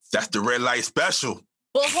 That's the red light special.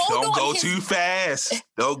 But don't go too fast.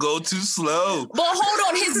 Don't go too slow. But hold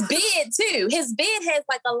on, his bed too. His bed has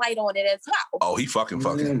like a light on it as well. Oh, he fucking.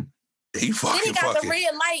 He then he got the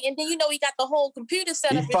red light, and then he got the whole computer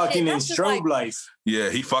set up. He fucking in strobe lights. Yeah,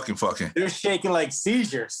 he fucking. They're shaking like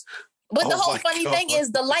seizures. But the whole funny thing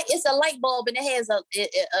is the light. It's a light bulb, and it has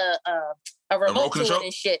a remote to it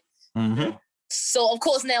and shit. Mm-hmm. So of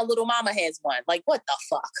course now little mama has one. Like what the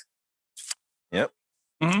fuck? Yep.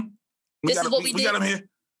 Mm-hmm. This is what we did. We got him here.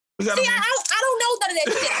 I don't know none of that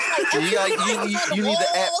shit. You need the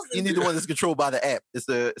app. You need the one that's controlled by the app. It's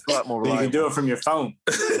a lot more reliable. You can do it from your phone.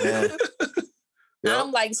 Yeah.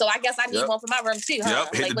 I'm like, so I guess I need one for my room too, huh?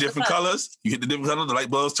 Yep, hit the different colors. You hit the different colors. The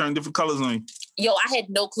light bulbs turn different colors on you. Yo, I had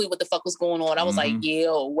no clue what the fuck was going on. I was like,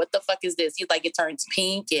 yo, what the fuck is this? He's like, it turns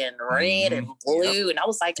pink and red and blue. And I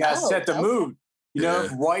was like, set the mood. You know,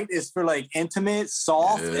 if white is for like intimate,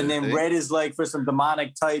 soft, and then red is like for some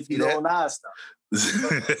demonic type, nah stuff. Oh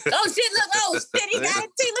shit! Look! Oh shit! He got it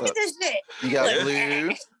too. Look at this shit. You got blue.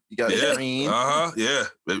 You got green. Yeah.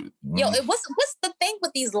 Yo, what's the thing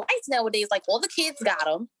with these lights nowadays? Like all the kids got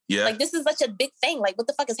them. Yeah. Like this is such a big thing. Like what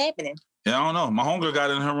the fuck is happening? Yeah, I don't know. My homegirl got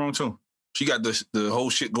it in her room too. She got the whole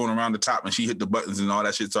shit going around the top, and she hit the buttons, and all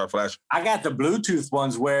that shit started flashing. I got the Bluetooth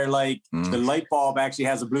ones where like the light bulb actually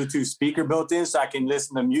has a Bluetooth speaker built in, so I can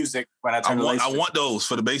listen to music when I turn the lights. I want those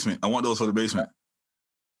for the basement.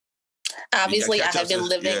 Obviously, I've been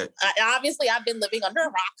living under a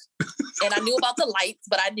rock, and I knew about the lights,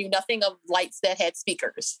 but I knew nothing of lights that had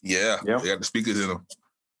speakers. Yeah, They got the speakers in them.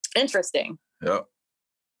 Interesting. Yep.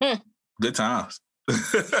 Good times.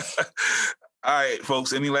 All right,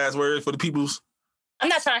 folks. Any last words for the peoples? I'm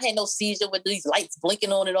not trying to have no seizure with these lights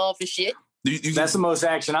blinking on and off and shit. That's the most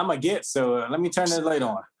action I'm gonna get. So let me turn the light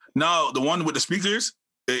on. No, the one with the speakers,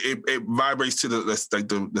 it vibrates to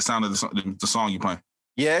the sound of the song you play.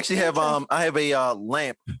 Yeah, I actually have I have a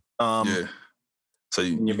lamp. Yeah. So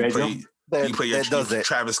you, in your bedroom? You play your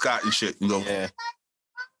Travis Scott and shit. You go. Yeah.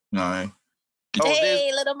 You know what I mean?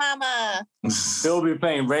 Hey, little mama. Phil be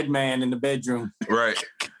playing Redman in the bedroom. Right.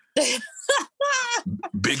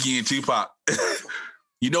 Biggie and Tupac.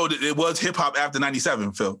 You know that it was hip hop after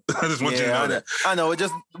 '97, Phil. I just want you to know that. I know it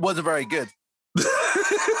just wasn't very good.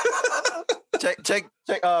 check.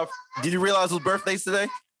 Did you realize his birthday's today?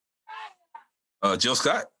 Jill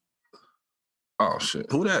Scott. Oh shit,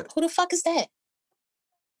 who that? Who the fuck is that?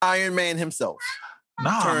 Iron Man himself.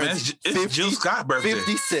 Nah, man, it's Jill Scott's birthday.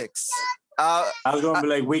 56. I was gonna be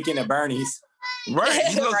like Weekend at Bernie's.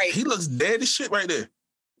 Right. He looks dead as shit right there.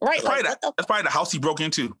 Right. That's probably the house he broke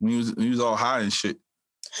into when he was all high and shit.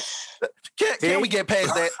 Can we get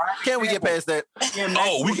past that? Can we get past that? You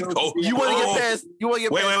want to get past? You want to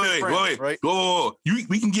get past? Wait. Right? Whoa.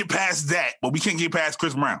 We can get past that, but we can't get past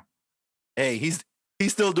Chris Brown. Hey, he's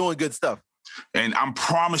still doing good stuff. And I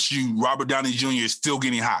promise you, Robert Downey Jr. is still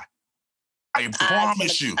getting high. I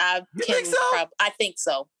promise you. I think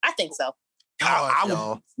so. I think so. I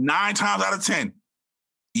would 9 times out of 10.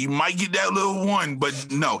 He might get that little one, but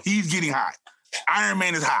no, he's getting high. Iron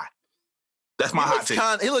Man is high. That's my hot take.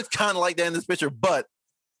 He looks kind of like that in this picture, but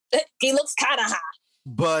he looks kind of high.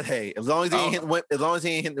 But hey, as long as he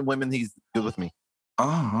ain't hitting the women, he's good with me.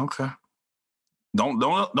 Oh, okay. Don't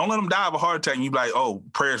let him die of a heart attack. And you be like, oh,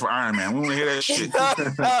 prayers for Iron Man. We want to hear that shit.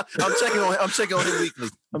 I'm checking on him weekly.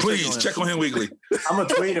 Please check on him weekly. I'm gonna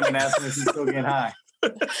tweet him and ask him if he's still getting high.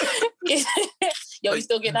 Yo, you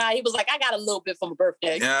still getting high? He was like, I got a little bit for my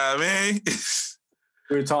birthday. Yeah, I mean,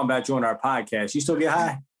 we were talking about you on our podcast. You still get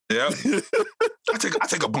high? Yeah. I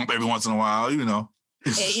take a bump every once in a while, you know.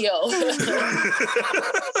 Hey, yo.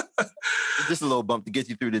 Just a little bump to get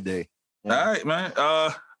you through the day. Yeah. All right, man.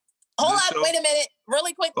 Hold on, wait a minute,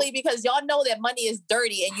 really quickly, because y'all know that money is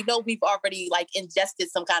dirty, and you know we've already like ingested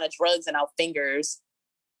some kind of drugs in our fingers.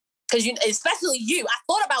 Because especially you, I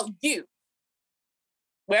thought about you,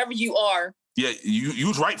 wherever you are. Yeah, you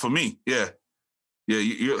was right for me. Yeah,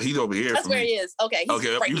 he's over here. That's where he is. Okay.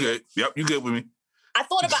 Okay, right you here. good? Yep, you good with me. I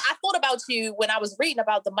thought about you when I was reading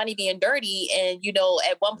about the money being dirty, and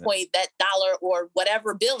at one point that dollar or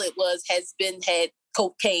whatever bill it was had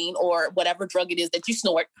cocaine or whatever drug it is that you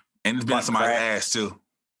snort. And it's been in somebody's ass too.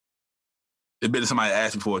 It's been in somebody's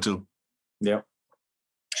ass before too. Yep.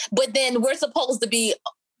 But then we're supposed to be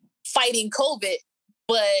fighting COVID,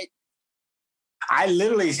 but I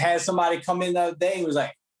literally had somebody come in the other day and was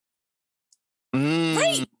like,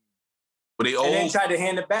 right. But they old. And then tried to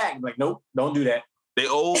hand it back. I'm like, nope, don't do that. They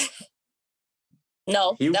old?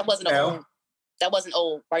 No, that wasn't old. That wasn't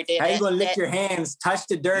old right there. How you gonna lick your hands, touch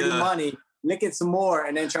the dirty money, lick it some more,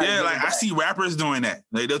 and then try to get it back? I see rappers doing that.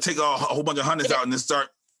 They'll take a whole bunch of hundreds out and then start.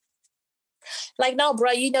 Like, no,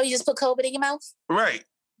 bro, you just put COVID in your mouth? Right.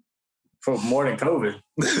 For more than COVID.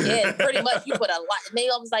 Yeah, pretty much. You put a lot. Maybe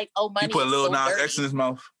I was like, oh, money. You put a little Nas X in his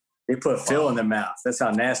mouth. They put Phil in their mouth. That's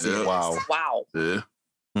how nasty it is. Wow. Yeah.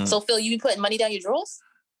 So, Phil, you be putting money down your drawers?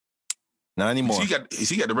 Not anymore. He got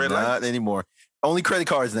the red light? Not anymore. Only credit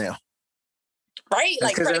cards now. Right?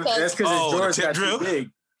 That's like credit cards. That's because his drawers got drill? too big.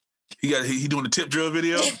 He doing the tip drill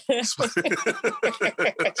video? All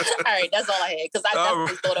right, that's all I had. Because I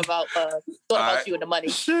definitely thought about you and the money.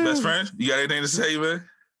 Best friend, you got anything to say, man?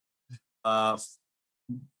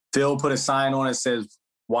 Phil put a sign on it that says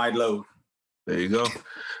wide load. There you go.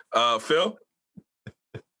 Phil?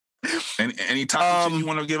 Any topics you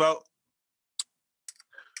want to give out?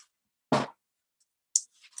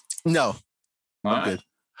 No. I'm good.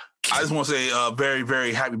 I just want to say a very,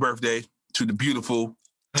 very happy birthday to the beautiful,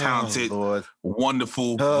 talented,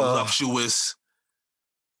 wonderful, voluptuous.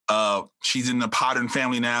 She's in the Potter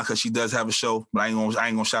family now because she does have a show, but I ain't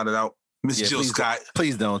gonna shout it out. Miss Jill Scott.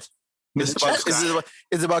 Please don't. Miss Jill Scott.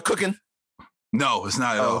 Is it about cooking? No, it's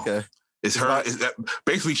not at all. Okay. It's her.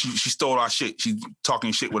 Basically, she stole our shit. She's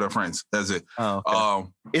talking shit with her friends. That's it. Oh, okay.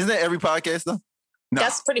 Isn't that every podcast though? No.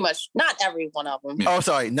 That's pretty much not every one of them. Yeah. Oh,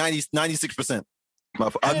 sorry, 96%.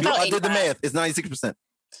 I did the math. It's 96%.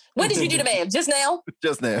 When did you do the math? Just now?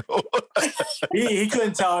 Just now. he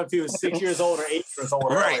couldn't tell if he was 6 years old or 8 years old.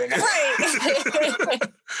 Right. Right.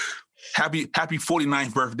 Happy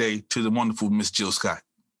 49th birthday to the wonderful Miss Jill Scott.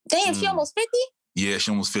 Damn, she almost 50? Yeah,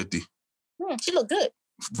 she almost 50. She look good.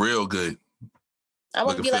 Real good. I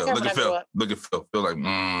want to be like her when I grow up. Look at Phil. Feel like,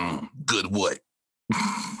 good what?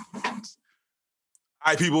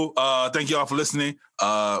 All right, people. Thank you all for listening.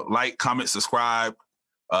 Like, comment, subscribe.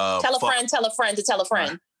 Tell a friend to tell a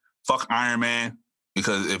friend. Fuck Iron Man,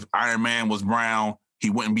 because if Iron Man was brown,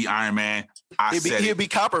 he wouldn't be Iron Man. He'd be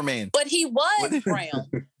Copper Man. But he was brown.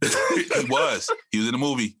 He was. He was in the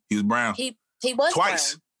movie. He was brown. He was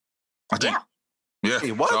twice. Brown. I think. Yeah.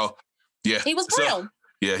 Hey, what? So, yeah. He was brown.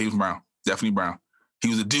 Yeah, he was brown. Definitely brown. He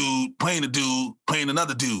was a dude playing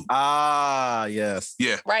another dude. Ah, yes.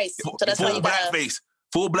 Yeah. Right. So that's why you got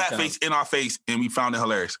full blackface in our face, and we found it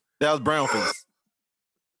hilarious. That was brown face.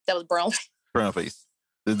 That was brown. Brown face.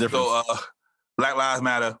 There's difference. So, Black Lives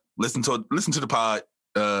Matter. Listen to the pod.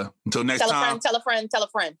 Until next time. Tell a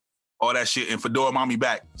friend. All that shit, and Fedora Mami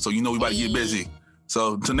back. So you know we about to get busy.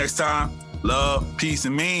 So until next time, love, peace,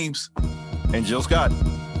 and memes. And Jill Scott.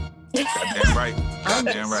 Goddamn right.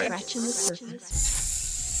 Goddamn right. Scratching the surface.